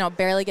that's,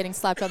 barely getting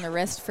slapped on the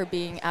wrist for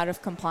being out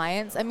of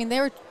compliance. I mean,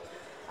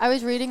 I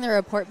was reading the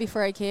report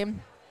before I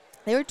came.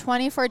 They were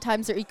 24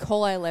 times their E.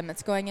 coli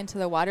limits going into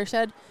the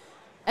watershed,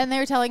 and they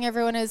were telling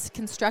everyone it was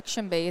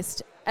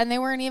construction-based, and they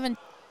weren't even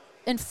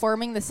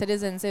informing the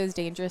citizens it was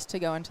dangerous to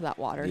go into that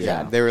water.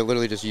 Yeah, they were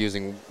literally just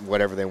using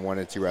whatever they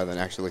wanted to rather than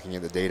actually looking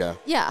at the data.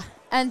 Yeah,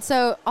 and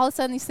so all of a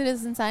sudden these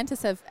citizen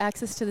scientists have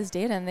access to this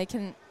data, and they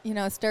can,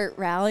 start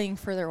rallying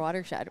for their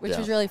watershed, which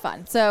was really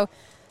fun. So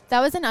that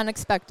was an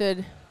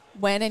unexpected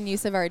win and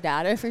use of our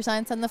data for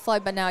Science on the Fly,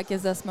 but now it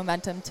gives us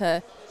momentum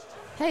to,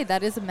 hey,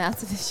 that is a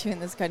massive issue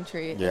in this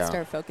country. Let's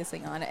start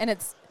focusing on it. And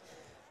it's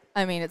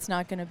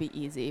not going to be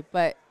easy,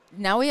 but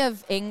now we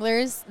have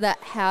anglers that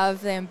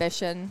have the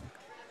ambition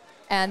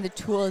and the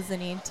tools they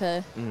need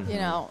to,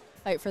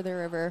 fight for their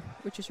river,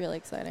 which is really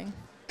exciting.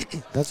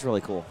 That's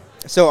really cool.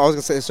 So I was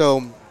going to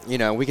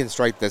say, we can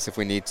strike this if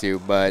we need to,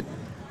 but,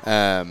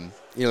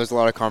 there's a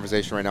lot of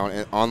conversation right now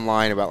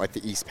online about,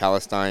 the East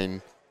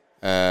Palestine,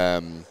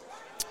 all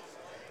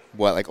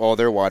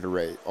their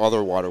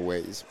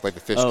waterways, like the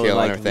fish kill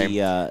and everything.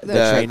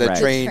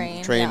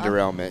 The train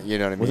derailment, you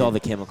know what I mean? With all the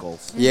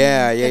chemicals.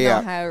 The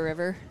Ohio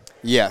River.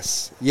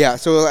 Yes. Yeah.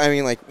 So,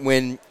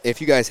 if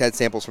you guys had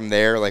samples from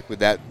there, would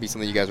that be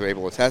something you guys were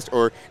able to test?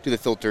 Or do the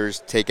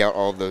filters take out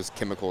all of those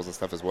chemicals and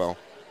stuff as well?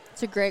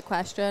 It's a great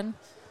question.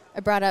 I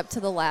brought up to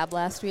the lab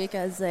last week.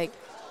 I was like,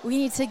 we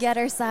need to get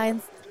our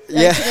citizen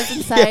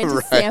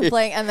scientists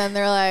sampling. And then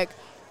they're like,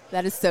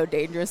 that is so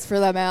dangerous for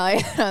them,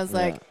 Allie. I was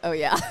like, oh,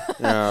 yeah.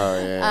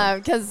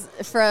 Because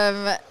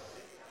from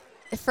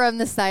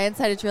the science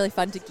side, it's really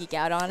fun to geek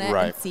out on it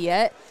and see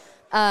it.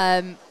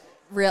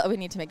 we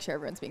need to make sure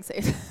everyone's being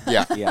safe.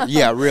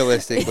 Yeah,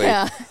 realistically.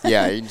 Yeah.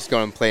 Yeah, you just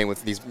go and playing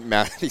with these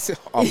these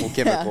awful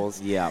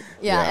chemicals. Yeah,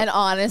 and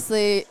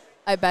honestly,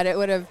 I bet it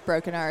would have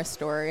broken our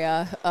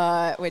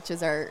Astoria, which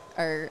is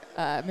our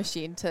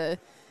machine to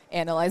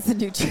analyze the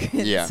nutrients.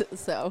 Yeah.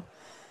 So,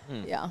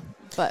 yeah.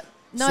 But,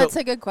 no, So- it's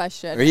a good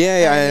question.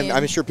 Yeah, I mean,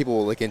 I'm sure people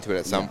will look into it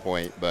at some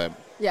point, but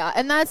yeah,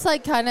 and that's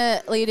like kind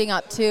of leading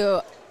up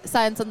to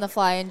Science on the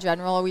Fly in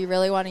general. We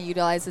really want to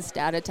utilize this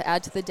data to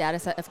add to the data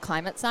set of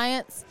climate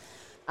science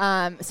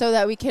so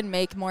that we can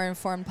make more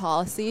informed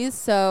policies.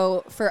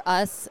 So for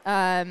us,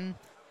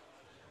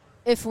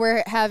 if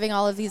we're having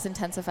all of these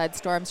intensified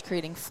storms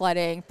creating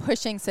flooding,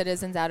 pushing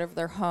citizens out of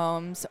their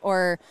homes,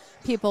 or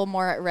people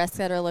more at risk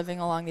that are living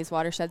along these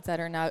watersheds that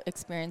are now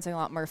experiencing a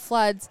lot more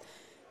floods,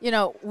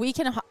 we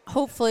can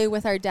hopefully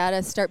with our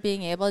data start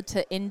being able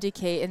to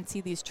indicate and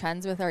see these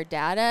trends with our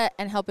data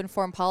and help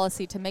inform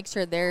policy to make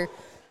sure they're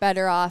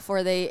better off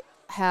or they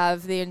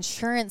have the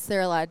insurance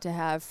they're allowed to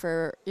have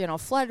for,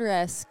 flood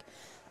risk.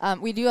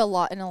 We do a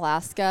lot in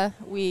Alaska.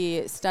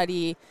 We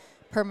study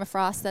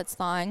permafrost that's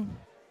thawing.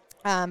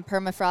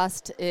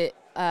 Permafrost, it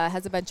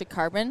has a bunch of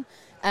carbon,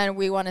 and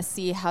we want to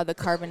see how the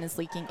carbon is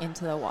leaking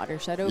into the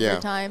watershed over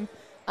time.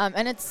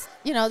 And it's,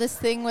 this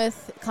thing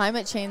with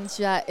climate change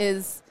that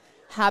is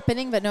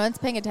happening, but no one's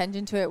paying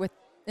attention to it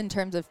in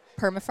terms of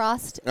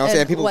permafrost. And also,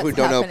 and people who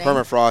don't know, happening.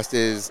 permafrost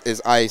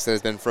is ice that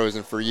has been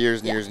frozen for years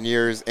and years and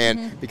years,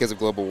 and because of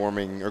global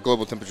warming or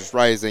global temperatures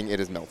rising, it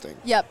is melting.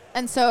 Yep.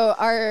 And so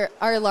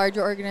our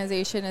larger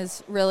organization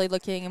is really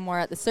looking more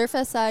at the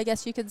surface, I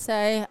guess you could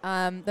say.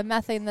 The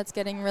methane that's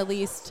getting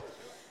released,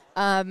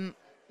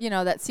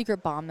 that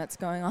secret bomb that's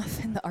going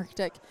off in the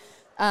Arctic.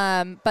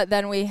 But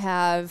then we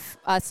have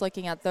us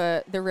looking at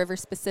the river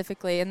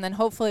specifically, and then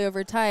hopefully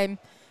over time,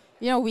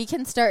 we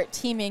can start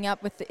teaming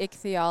up with the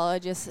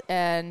ichthyologists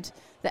and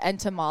the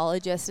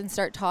entomologists and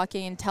start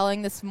talking and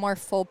telling this more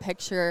full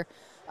picture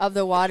of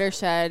the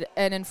watershed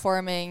and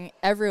informing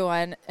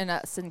everyone, and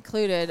us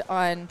included,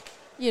 on,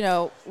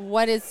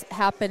 what is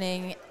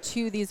happening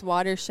to these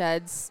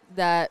watersheds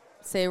that,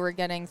 say, we're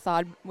getting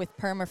thawed with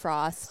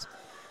permafrost.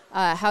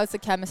 How is the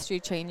chemistry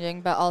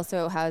changing, but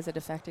also how is it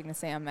affecting the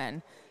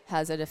salmon?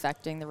 How's it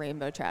affecting the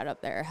rainbow trout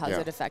up there? How's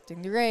it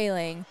affecting the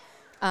railing?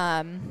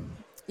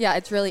 Yeah,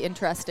 it's really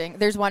interesting.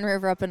 There's one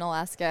river up in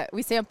Alaska.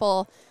 We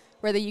sample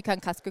where the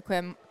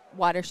Yukon-Kuskokwim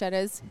watershed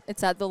is.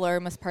 It's at the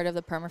lowermost part of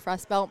the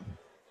permafrost belt.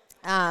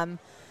 And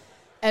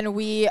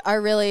we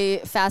are really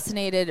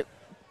fascinated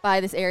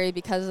by this area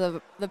because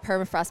of the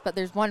permafrost, but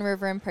there's one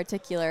river in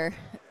particular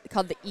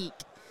called the Eek.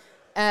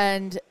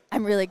 And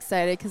I'm really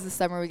excited because this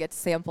summer we get to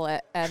sample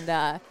it.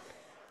 And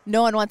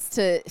no one wants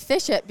to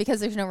fish it because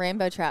there's no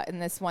rainbow trout in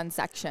this one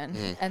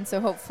section. And so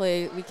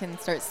hopefully we can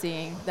start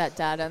seeing that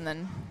data, and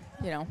then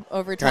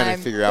over time, Kind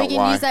of figure out we can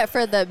why. use that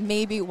for the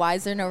maybe why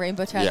is there no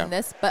rainbow trout in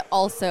this, but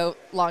also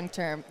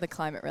long-term, the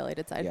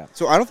climate-related side. Yeah.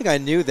 So I don't think I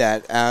knew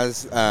that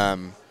as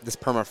this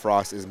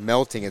permafrost is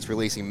melting, it's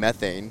releasing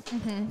methane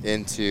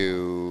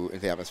into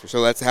the atmosphere.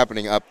 So that's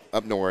happening up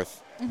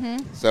north.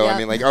 So I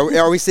mean, like,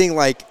 are we seeing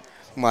like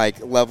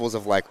levels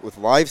of with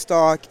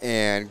livestock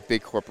and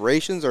big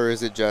corporations, or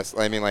is it just?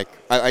 I mean,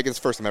 I guess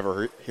first time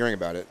ever hearing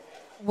about it.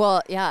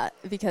 Well, yeah,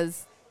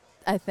 because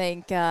I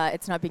think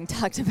it's not being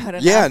talked about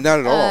enough. Yeah, not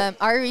at all.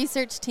 Our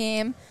research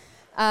team,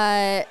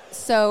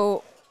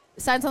 so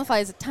Science on the Fly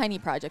is a tiny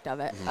project of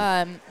it.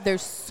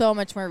 There's so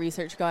much more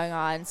research going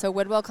on. So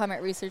Woodwell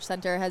Climate Research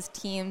Center has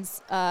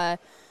teams all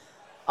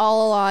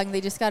along.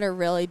 They just got a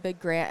really big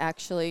grant,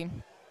 actually.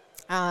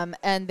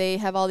 And they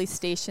have all these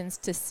stations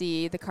to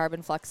see the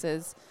carbon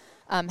fluxes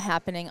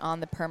happening on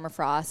the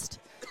permafrost.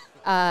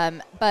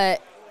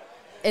 But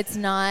it's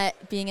not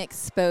being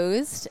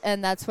exposed,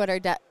 and that's what our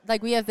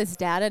we have this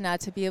data now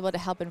to be able to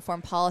help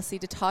inform policy,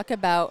 to talk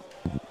about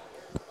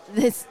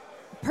this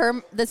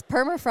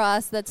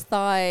permafrost that's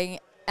thawing.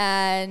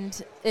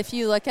 And if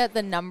you look at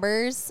the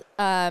numbers,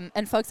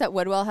 and folks at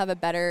Woodwell have a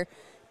better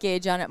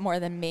gauge on it more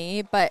than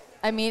me, but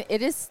I mean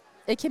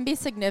it can be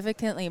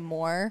significantly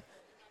more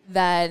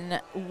than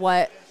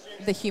what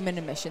the human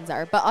emissions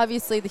are. But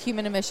obviously the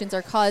human emissions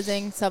are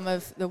causing some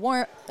of the a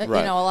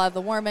lot of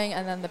the warming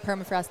and then the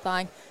permafrost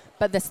thawing.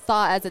 But this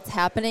thaw, as it's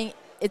happening,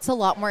 it's a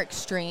lot more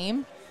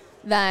extreme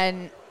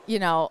than,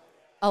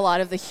 a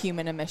lot of the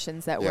human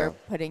emissions that we're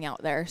putting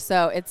out there.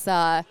 So it's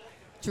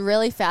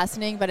really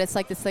fascinating, but it's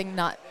like this thing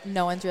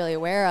no one's really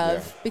aware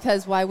of,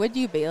 because why would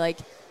you be? Like,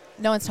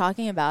 no one's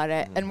talking about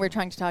it, and we're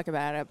trying to talk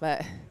about it,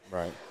 but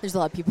there's a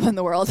lot of people in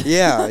the world.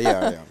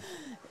 Yeah.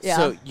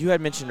 So you had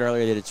mentioned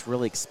earlier that it's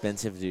really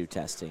expensive to do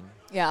testing.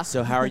 Yeah.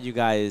 So how are you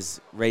guys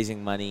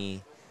raising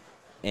money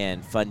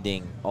and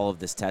funding all of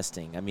this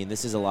testing? I mean,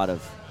 this is a lot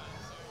of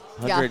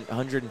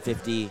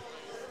 150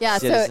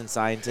 citizen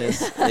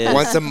scientists.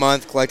 Once a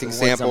month collecting Once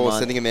samples, a month.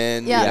 sending them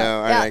in.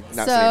 Yeah.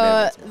 Not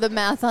So the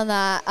math on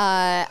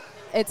that,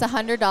 it's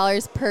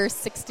 $100 per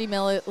 60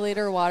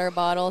 milliliter water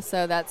bottle.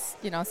 So that's,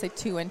 say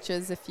 2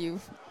 inches if you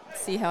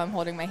see how I'm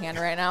holding my hand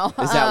right now.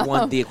 Is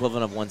that the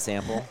equivalent of one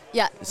sample?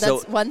 Yeah, that's So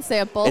one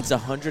sample. It's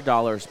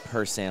 $100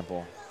 per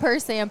sample. per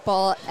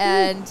sample,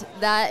 and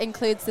that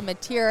includes the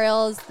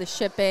materials, the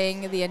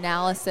shipping, the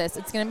analysis.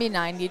 It's going to be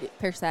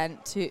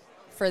 90%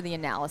 for the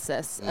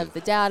analysis of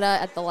the data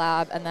at the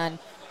lab, and then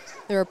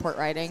the report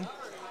writing.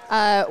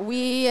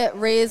 We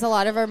raise a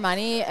lot of our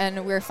money,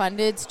 and we're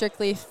funded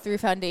strictly through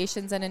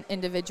foundations and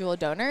individual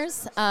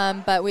donors,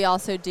 but we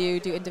also do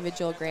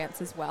individual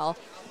grants as well.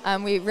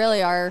 We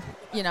really are,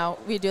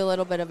 we do a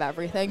little bit of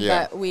everything,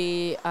 but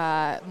we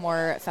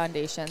more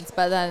foundations.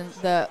 But then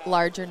the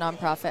larger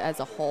nonprofit as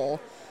a whole,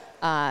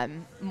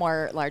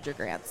 more larger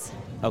grants.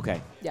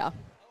 Okay. Yeah.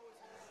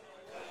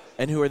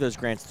 And who are those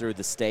grants through?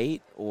 The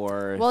state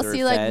or we'll through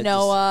see feds? like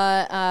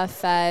NOAA,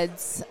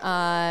 feds,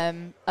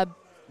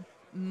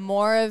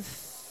 more of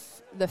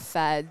the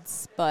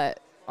feds, but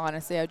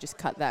honestly, I would just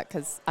cut that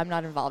because I'm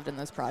not involved in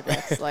those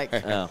projects. Like,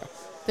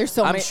 there's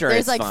so I'm many. sure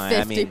There's it's like fine.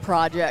 50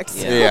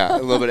 projects. Yeah, a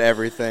little bit of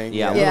everything.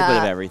 Yeah, a little bit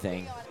of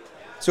everything.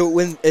 So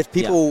if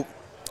people,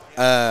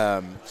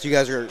 so you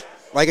guys are,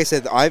 like I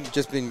said, I've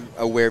just been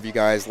aware of you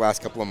guys the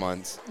last couple of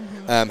months.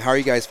 How are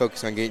you guys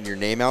focused on getting your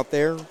name out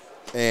there?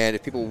 And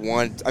if people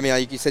want, I mean,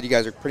 like you said, you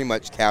guys are pretty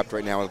much capped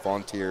right now with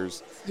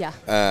volunteers. Yeah.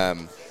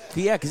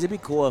 Yeah, because it'd be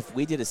cool if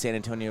we did a San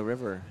Antonio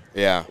River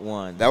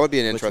one. That would be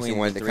an interesting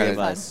one to kind of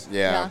us.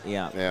 Yeah.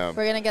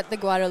 We're gonna get the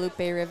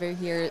Guadalupe River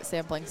here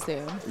sampling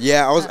soon.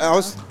 Yeah, I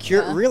was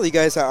really,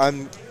 guys.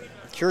 I'm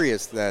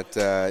curious that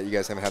you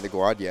guys haven't had the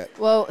Guad yet.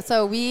 Well,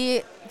 so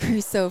we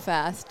grew so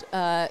fast.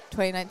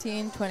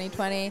 2019,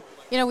 2020.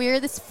 We were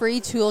this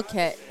free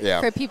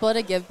toolkit for people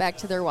to give back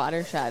to their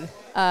watershed.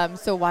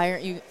 So why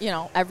aren't you?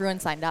 Everyone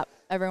signed up.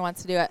 Everyone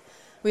wants to do it.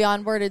 We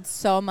onboarded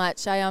so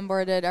much. I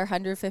onboarded our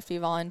 150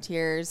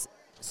 volunteers.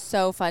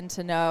 So fun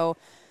to know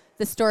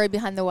the story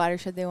behind the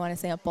watershed they want to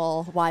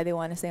sample, why they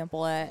want to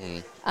sample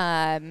it.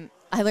 I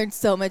learned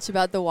so much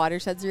about the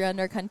watersheds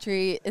around our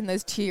country in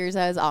those 2 years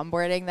I was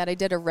onboarding that I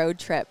did a road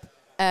trip.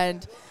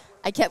 And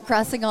I kept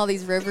crossing all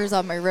these rivers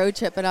on my road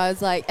trip, and I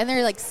was like, and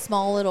they're like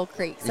small little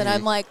creeks. And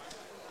I'm like,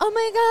 oh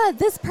my God,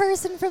 this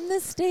person from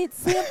this state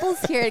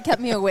samples here. It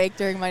kept me awake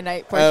during my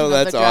night portion of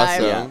the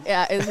drive. Awesome.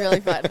 Yeah, it was really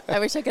fun. I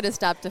wish I could have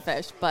stopped to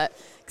fish, but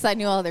because I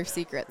knew all their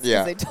secrets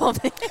because they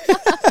told me.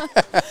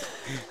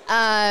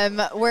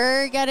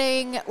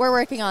 We're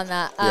working on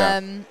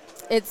that.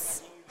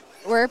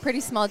 We're a pretty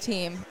small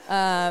team.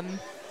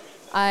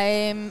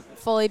 I'm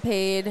fully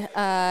paid.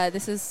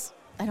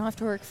 I don't have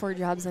to work 4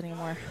 jobs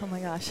anymore. Oh my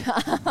gosh.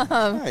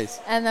 Nice.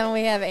 And then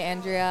we have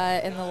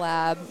Andrea in the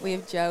lab. We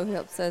have Joe who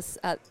helps us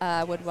at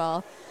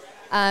Woodwell.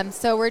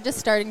 So we're just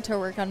starting to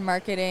work on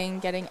marketing,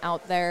 getting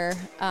out there.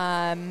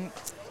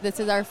 This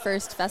is our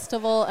first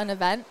festival and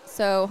event,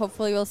 so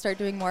hopefully we'll start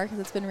doing more because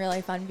it's been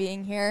really fun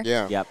being here.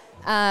 Yeah. Yep.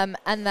 And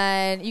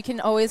then you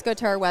can always go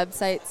to our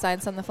website,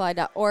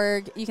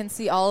 scienceonthefly.org. You can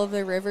see all of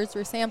the rivers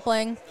we're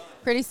sampling.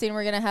 Pretty soon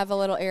we're going to have a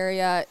little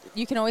area.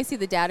 You can always see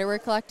the data we're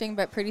collecting,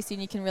 but pretty soon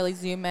you can really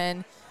zoom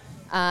in,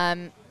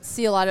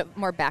 see a lot of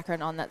more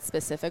background on that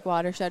specific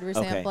watershed we're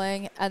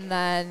sampling. And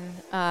then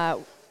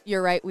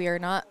you're right, we are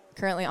not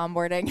currently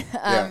onboarding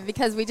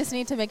because we just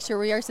need to make sure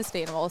we are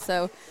sustainable.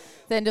 So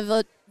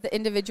the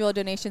individual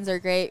donations are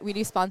great. We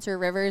do sponsor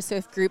rivers, so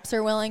if groups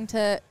are willing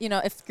to,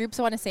 if groups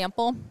want to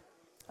sample,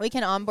 we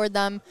can onboard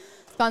them.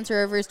 Sponsor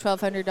rivers,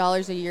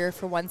 $1,200 a year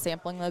for one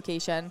sampling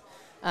location.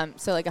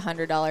 So like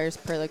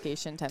 $100 per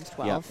location times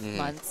 12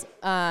 months.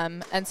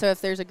 And so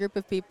if there's a group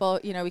of people,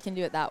 we can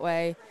do it that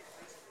way.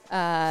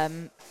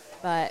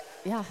 But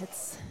yeah,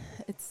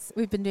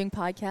 we've been doing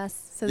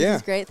podcasts, so this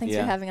is great. Thanks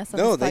for having us on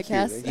this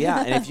podcast. Thank you.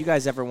 Yeah, and if you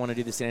guys ever want to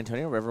do the San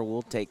Antonio River,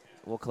 we'll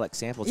collect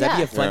samples. That'd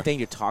be a fun thing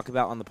to talk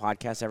about on the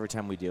podcast every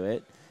time we do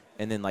it,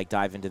 and then like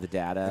dive into the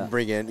data.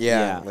 Bring in,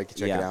 check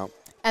it out.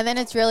 And then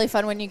it's really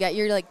fun when you get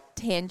your like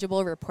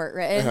tangible report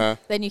written.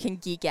 Then you can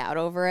geek out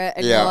over it,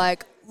 and you're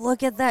like,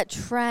 look at that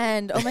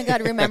trend. Oh my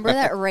God, remember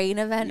that rain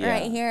event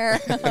right here?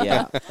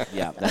 Yeah,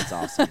 that's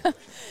awesome.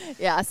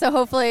 So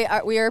hopefully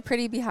we are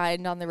pretty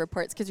behind on the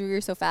reports because we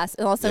were so fast.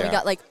 And also we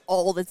got like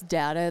all this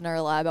data in our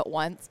lab at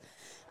once.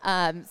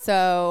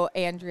 So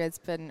Andrea's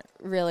been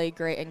really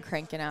great in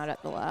cranking out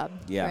at the lab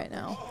right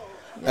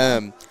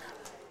now.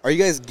 Are you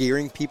guys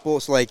gearing people?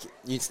 So, like,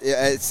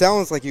 it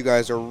sounds like you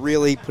guys are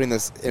really putting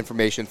this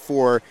information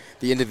for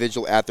the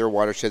individual at their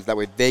watersheds. That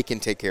way they can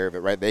take care of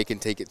it, right? They can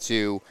take it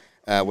to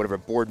whatever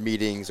board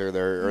meetings or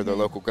their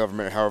local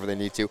government, or however they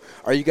need to.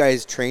 Are you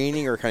guys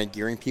training or kind of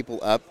gearing people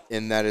up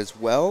in that as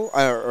well?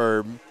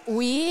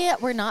 We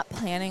were not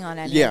planning on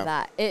any of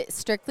that. It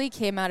strictly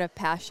came out of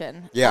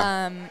passion.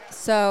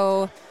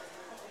 So,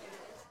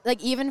 like,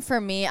 even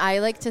for me, I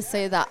like to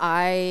say that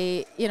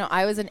I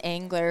was an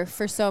angler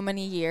for so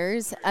many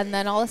years, and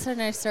then all of a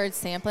sudden I started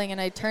sampling,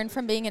 and I turned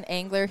from being an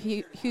angler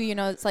who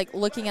it's like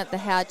looking at the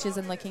hatches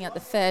and looking at the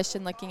fish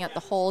and looking at the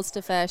holes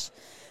to fish,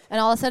 and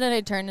all of a sudden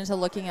I turned into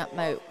looking at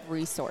my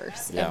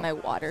resource and my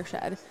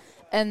watershed.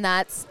 And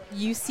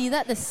you see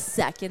that the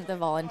second the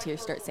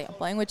volunteers start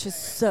sampling, which is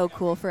so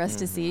cool for us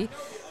to see.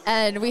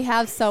 And we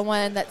have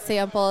someone that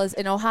samples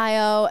in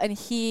Ohio, and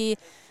he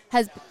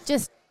has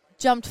just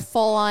jumped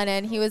full on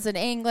in. He was an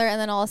angler,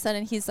 and then all of a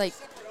sudden he's like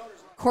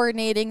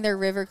coordinating their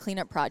river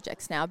cleanup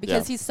projects now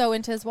because he's so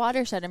into his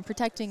watershed and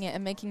protecting it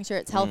and making sure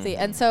it's healthy.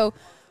 And so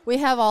we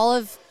have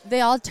they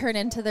all turn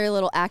into their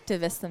little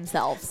activists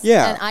themselves.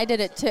 Yeah. And I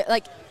did it too.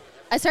 Like,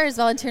 I started as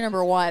volunteer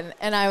number 1,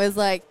 and I was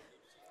like,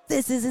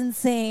 this is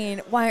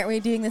insane. Why aren't we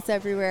doing this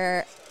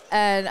everywhere?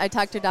 And I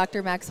talked to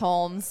Dr. Max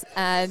Holmes,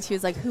 and she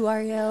was like, who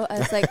are you? I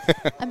was like,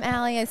 I'm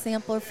Allie. I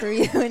sample for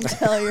you in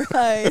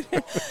Telluride.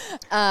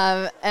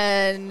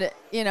 And,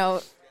 you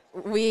know,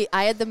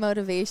 I had the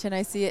motivation.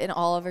 I see it in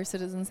all of our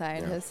citizen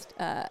scientists,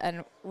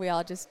 and we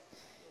all just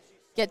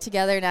get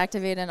together and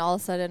activate, and all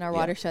of a sudden our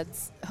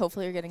watersheds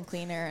hopefully are getting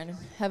cleaner and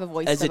have a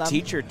voice As to a them.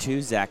 teacher,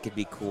 too, Zach, it'd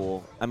be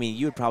cool. I mean,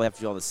 you would probably have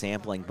to do all the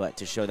sampling, but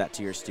to show that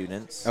to your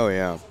students Oh,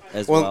 yeah.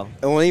 as well.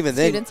 Well, even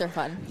then. Students are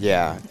fun.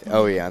 Yeah.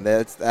 Oh, yeah.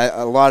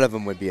 A lot of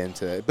them would be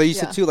into it. But you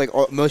said, too, like,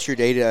 most of your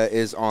data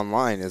is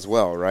online as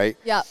well, right?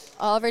 Yeah.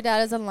 All of our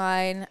data is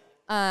online.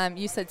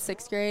 You said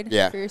 6th grade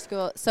for your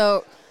school.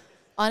 So,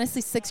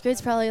 honestly, 6th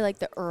grade's probably, like,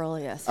 the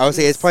earliest. I would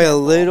say it's probably a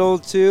little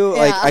too,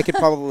 Yeah. like, I could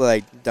probably,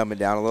 like, dumb it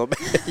down a little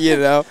bit, you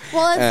know?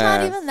 Well, it's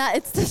not even that.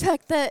 It's the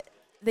fact that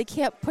they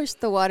can't push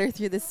the water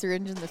through the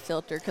syringe and the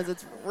filter because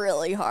it's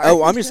really hard.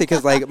 Oh, I'm just saying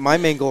because, like, my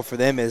main goal for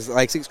them is,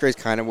 like, 6th grade's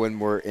kind of when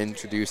we're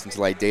introduced into,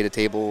 like, data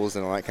tables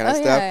and all that kind of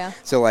stuff. Yeah.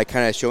 So, like,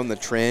 kind of show them the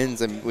trends,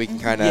 and we can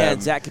kind of... Yeah,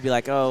 and Zach could be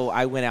like, oh,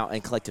 I went out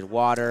and collected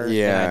water, and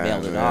I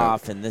mailed it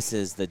off, and this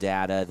is the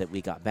data that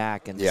we got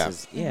back, and this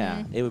is,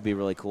 it would be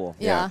really cool.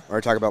 Yeah.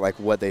 Or talk about, like,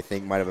 what they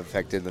think might have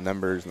affected the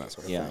numbers and that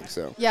sort of thing.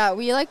 So. Yeah,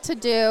 we like to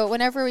do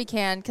whenever we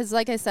can because,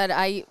 like I said,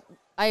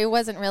 I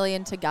wasn't really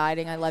into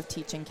guiding. I love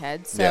teaching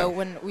kids. So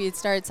when we had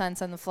started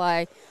Science on the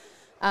Fly,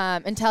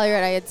 in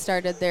Telluride, I had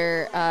started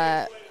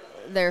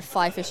their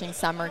fly fishing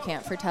summer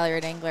camp for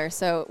Telluride anglers.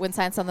 So when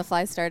Science on the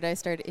Fly started, I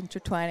started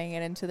intertwining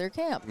it into their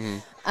camp.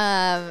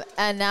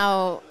 And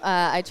now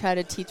I try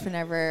to teach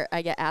whenever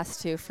I get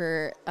asked to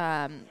for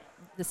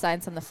the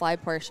Science on the Fly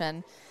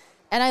portion.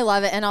 And I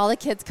love it. And all the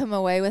kids come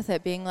away with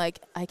it being like,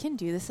 I can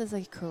do this as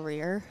a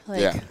career.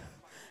 Like,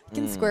 I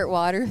can squirt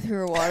water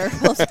through a water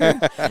filter.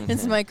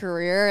 It's my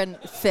career and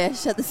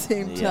fish at the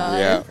same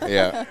time.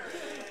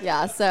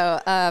 Yeah.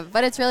 So,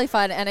 but it's really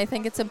fun. And I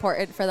think it's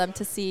important for them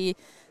to see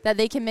that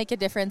they can make a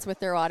difference with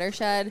their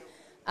watershed,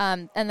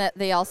 and that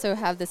they also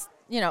have this,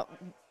 you know,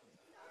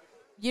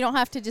 you don't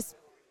have to just,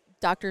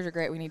 doctors are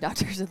great. We need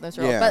doctors in this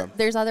role. But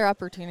there's other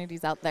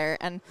opportunities out there.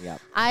 And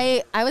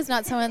I was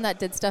not someone that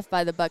did stuff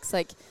by the books.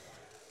 Like,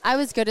 I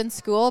was good in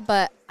school,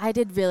 but I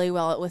did really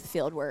well with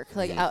field work,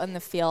 like out in the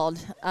field.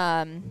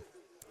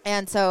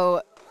 And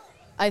so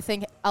I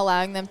think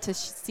allowing them to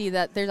see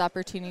that there's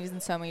opportunities in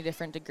so many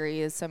different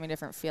degrees, so many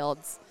different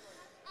fields,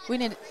 we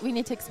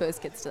need to expose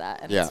kids to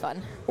that, and it's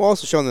fun. Well,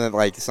 also showing them that,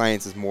 like,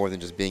 science is more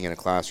than just being in a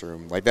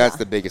classroom. Like, that's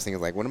the biggest thing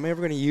is, like, when am I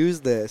ever going to use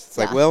this? It's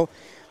like, well,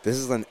 this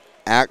is an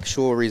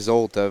actual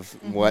result of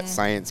what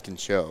science can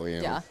show,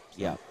 you know?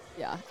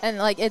 Yeah. And,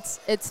 like,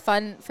 it's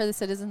fun for the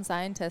citizen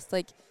scientists.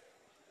 Like,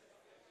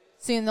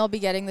 soon they'll be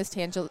getting this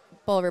tangible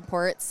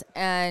reports,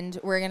 and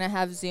we're going to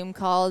have Zoom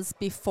calls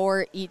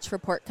before each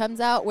report comes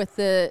out with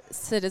the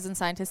citizen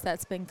scientist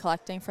that's been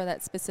collecting for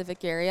that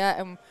specific area.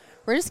 And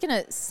we're just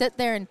going to sit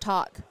there and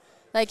talk.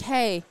 Like,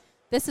 hey,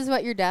 this is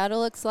what your data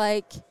looks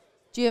like.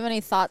 Do you have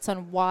any thoughts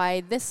on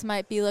why this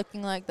might be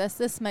looking like this?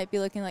 This might be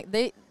looking like...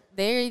 They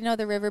know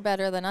the river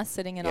better than us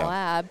sitting in a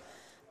lab.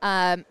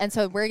 And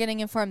so we're getting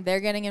informed. They're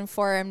getting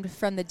informed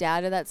from the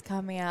data that's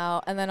coming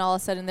out. And then all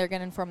of a sudden they're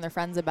going to inform their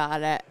friends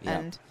about it.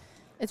 And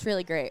it's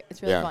really great.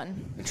 It's really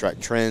fun. And track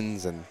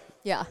trends and...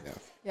 Yeah.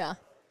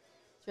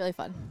 It's really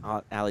fun.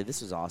 Allie,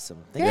 this was awesome.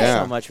 Thank you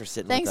so much for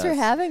sitting with us. Thanks for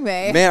having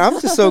me. Man,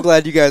 I'm just so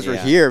glad you guys were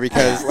here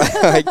because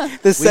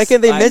like the second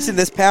they mentioned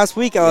this past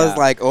week, I was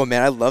like, oh,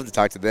 man, I'd love to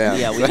talk to them.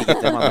 Yeah, we need to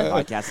get them on the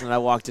podcast. And I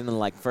walked in and,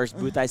 like, first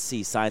booth I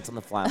see, Science on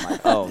the Fly. I'm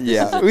like, oh.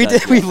 We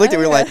did. We looked at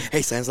it. We were like,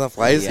 hey, Science on the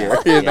Fly is here.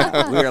 You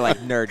know? We were, like,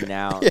 nerding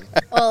out.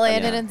 Well,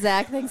 Landon and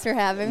Zach, thanks for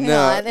having me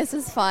on. This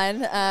is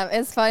fun.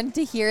 It's fun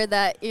to hear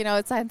that, you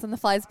know, Science on the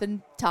Fly has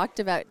been talked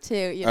about, too,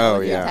 you know,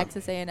 with your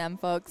Texas A&M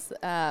folks.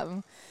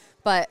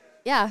 But...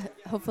 yeah,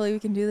 hopefully we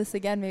can do this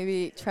again,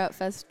 maybe Trout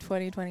Fest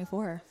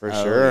 2024. For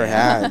sure,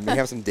 yeah. We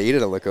have some data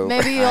to look over.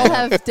 Maybe you'll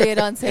have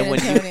data on San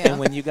Antonio. And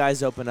when you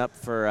guys open up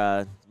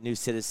for new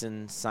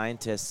citizen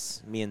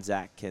scientists, me and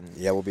Zach can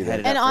we'll be there.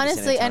 And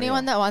honestly,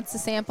 anyone that wants to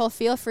sample,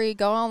 feel free,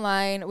 go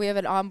online. We have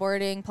an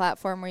onboarding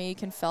platform where you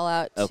can fill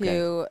out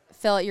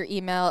your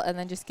email and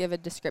then just give a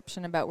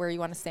description about where you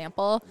want to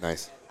sample.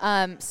 Nice.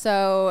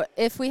 So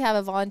if we have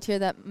a volunteer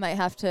that might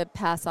have to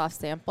pass off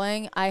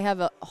sampling, I have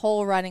a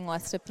whole running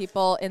list of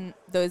people in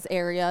those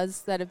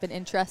areas that have been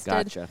interested.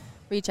 Gotcha.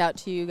 Reach out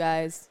to you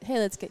guys. Hey,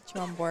 let's get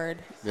you on board.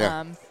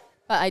 Yeah.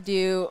 But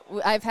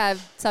I've had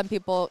some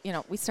people, you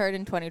know, we started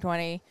in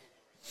 2020,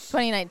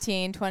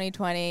 2019,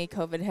 2020,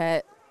 COVID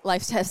hit.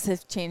 Lifestyles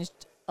have changed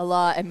a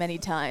lot and many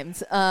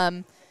times.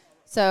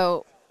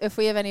 So if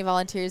we have any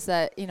volunteers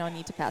that, you know,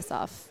 need to pass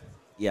off,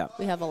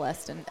 we have a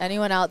list. And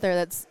anyone out there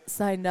that's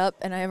signed up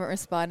and I haven't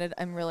responded,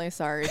 I'm really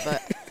sorry.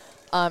 But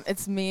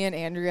it's me and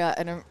Andrea,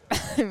 and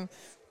I'm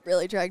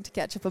really trying to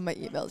catch up on my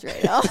emails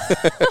right now.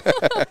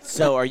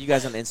 So are you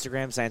guys on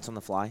Instagram, Science on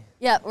the Fly?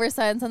 Yeah, we're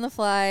Science on the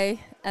Fly,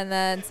 and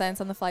then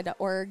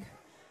scienceonthefly.org.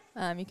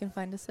 You can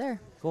find us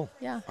there. Cool.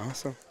 Yeah.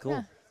 Awesome. Cool.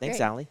 Yeah, Thanks,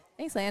 great. Allie.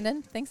 Thanks,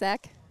 Landon. Thanks,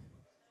 Zach.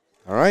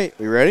 All right,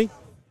 we ready?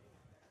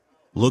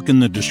 Look in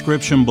the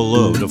description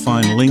below to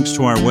find links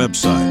to our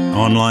website,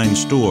 online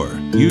store,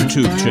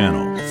 YouTube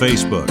channel,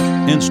 Facebook,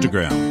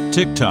 Instagram,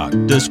 TikTok,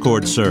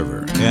 Discord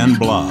server, and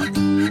blog.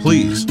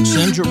 Please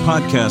send your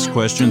podcast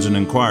questions and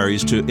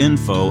inquiries to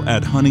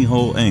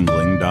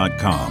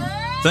info@honeyholeangling.com.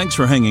 Thanks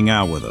for hanging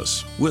out with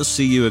us. We'll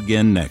see you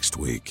again next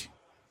week.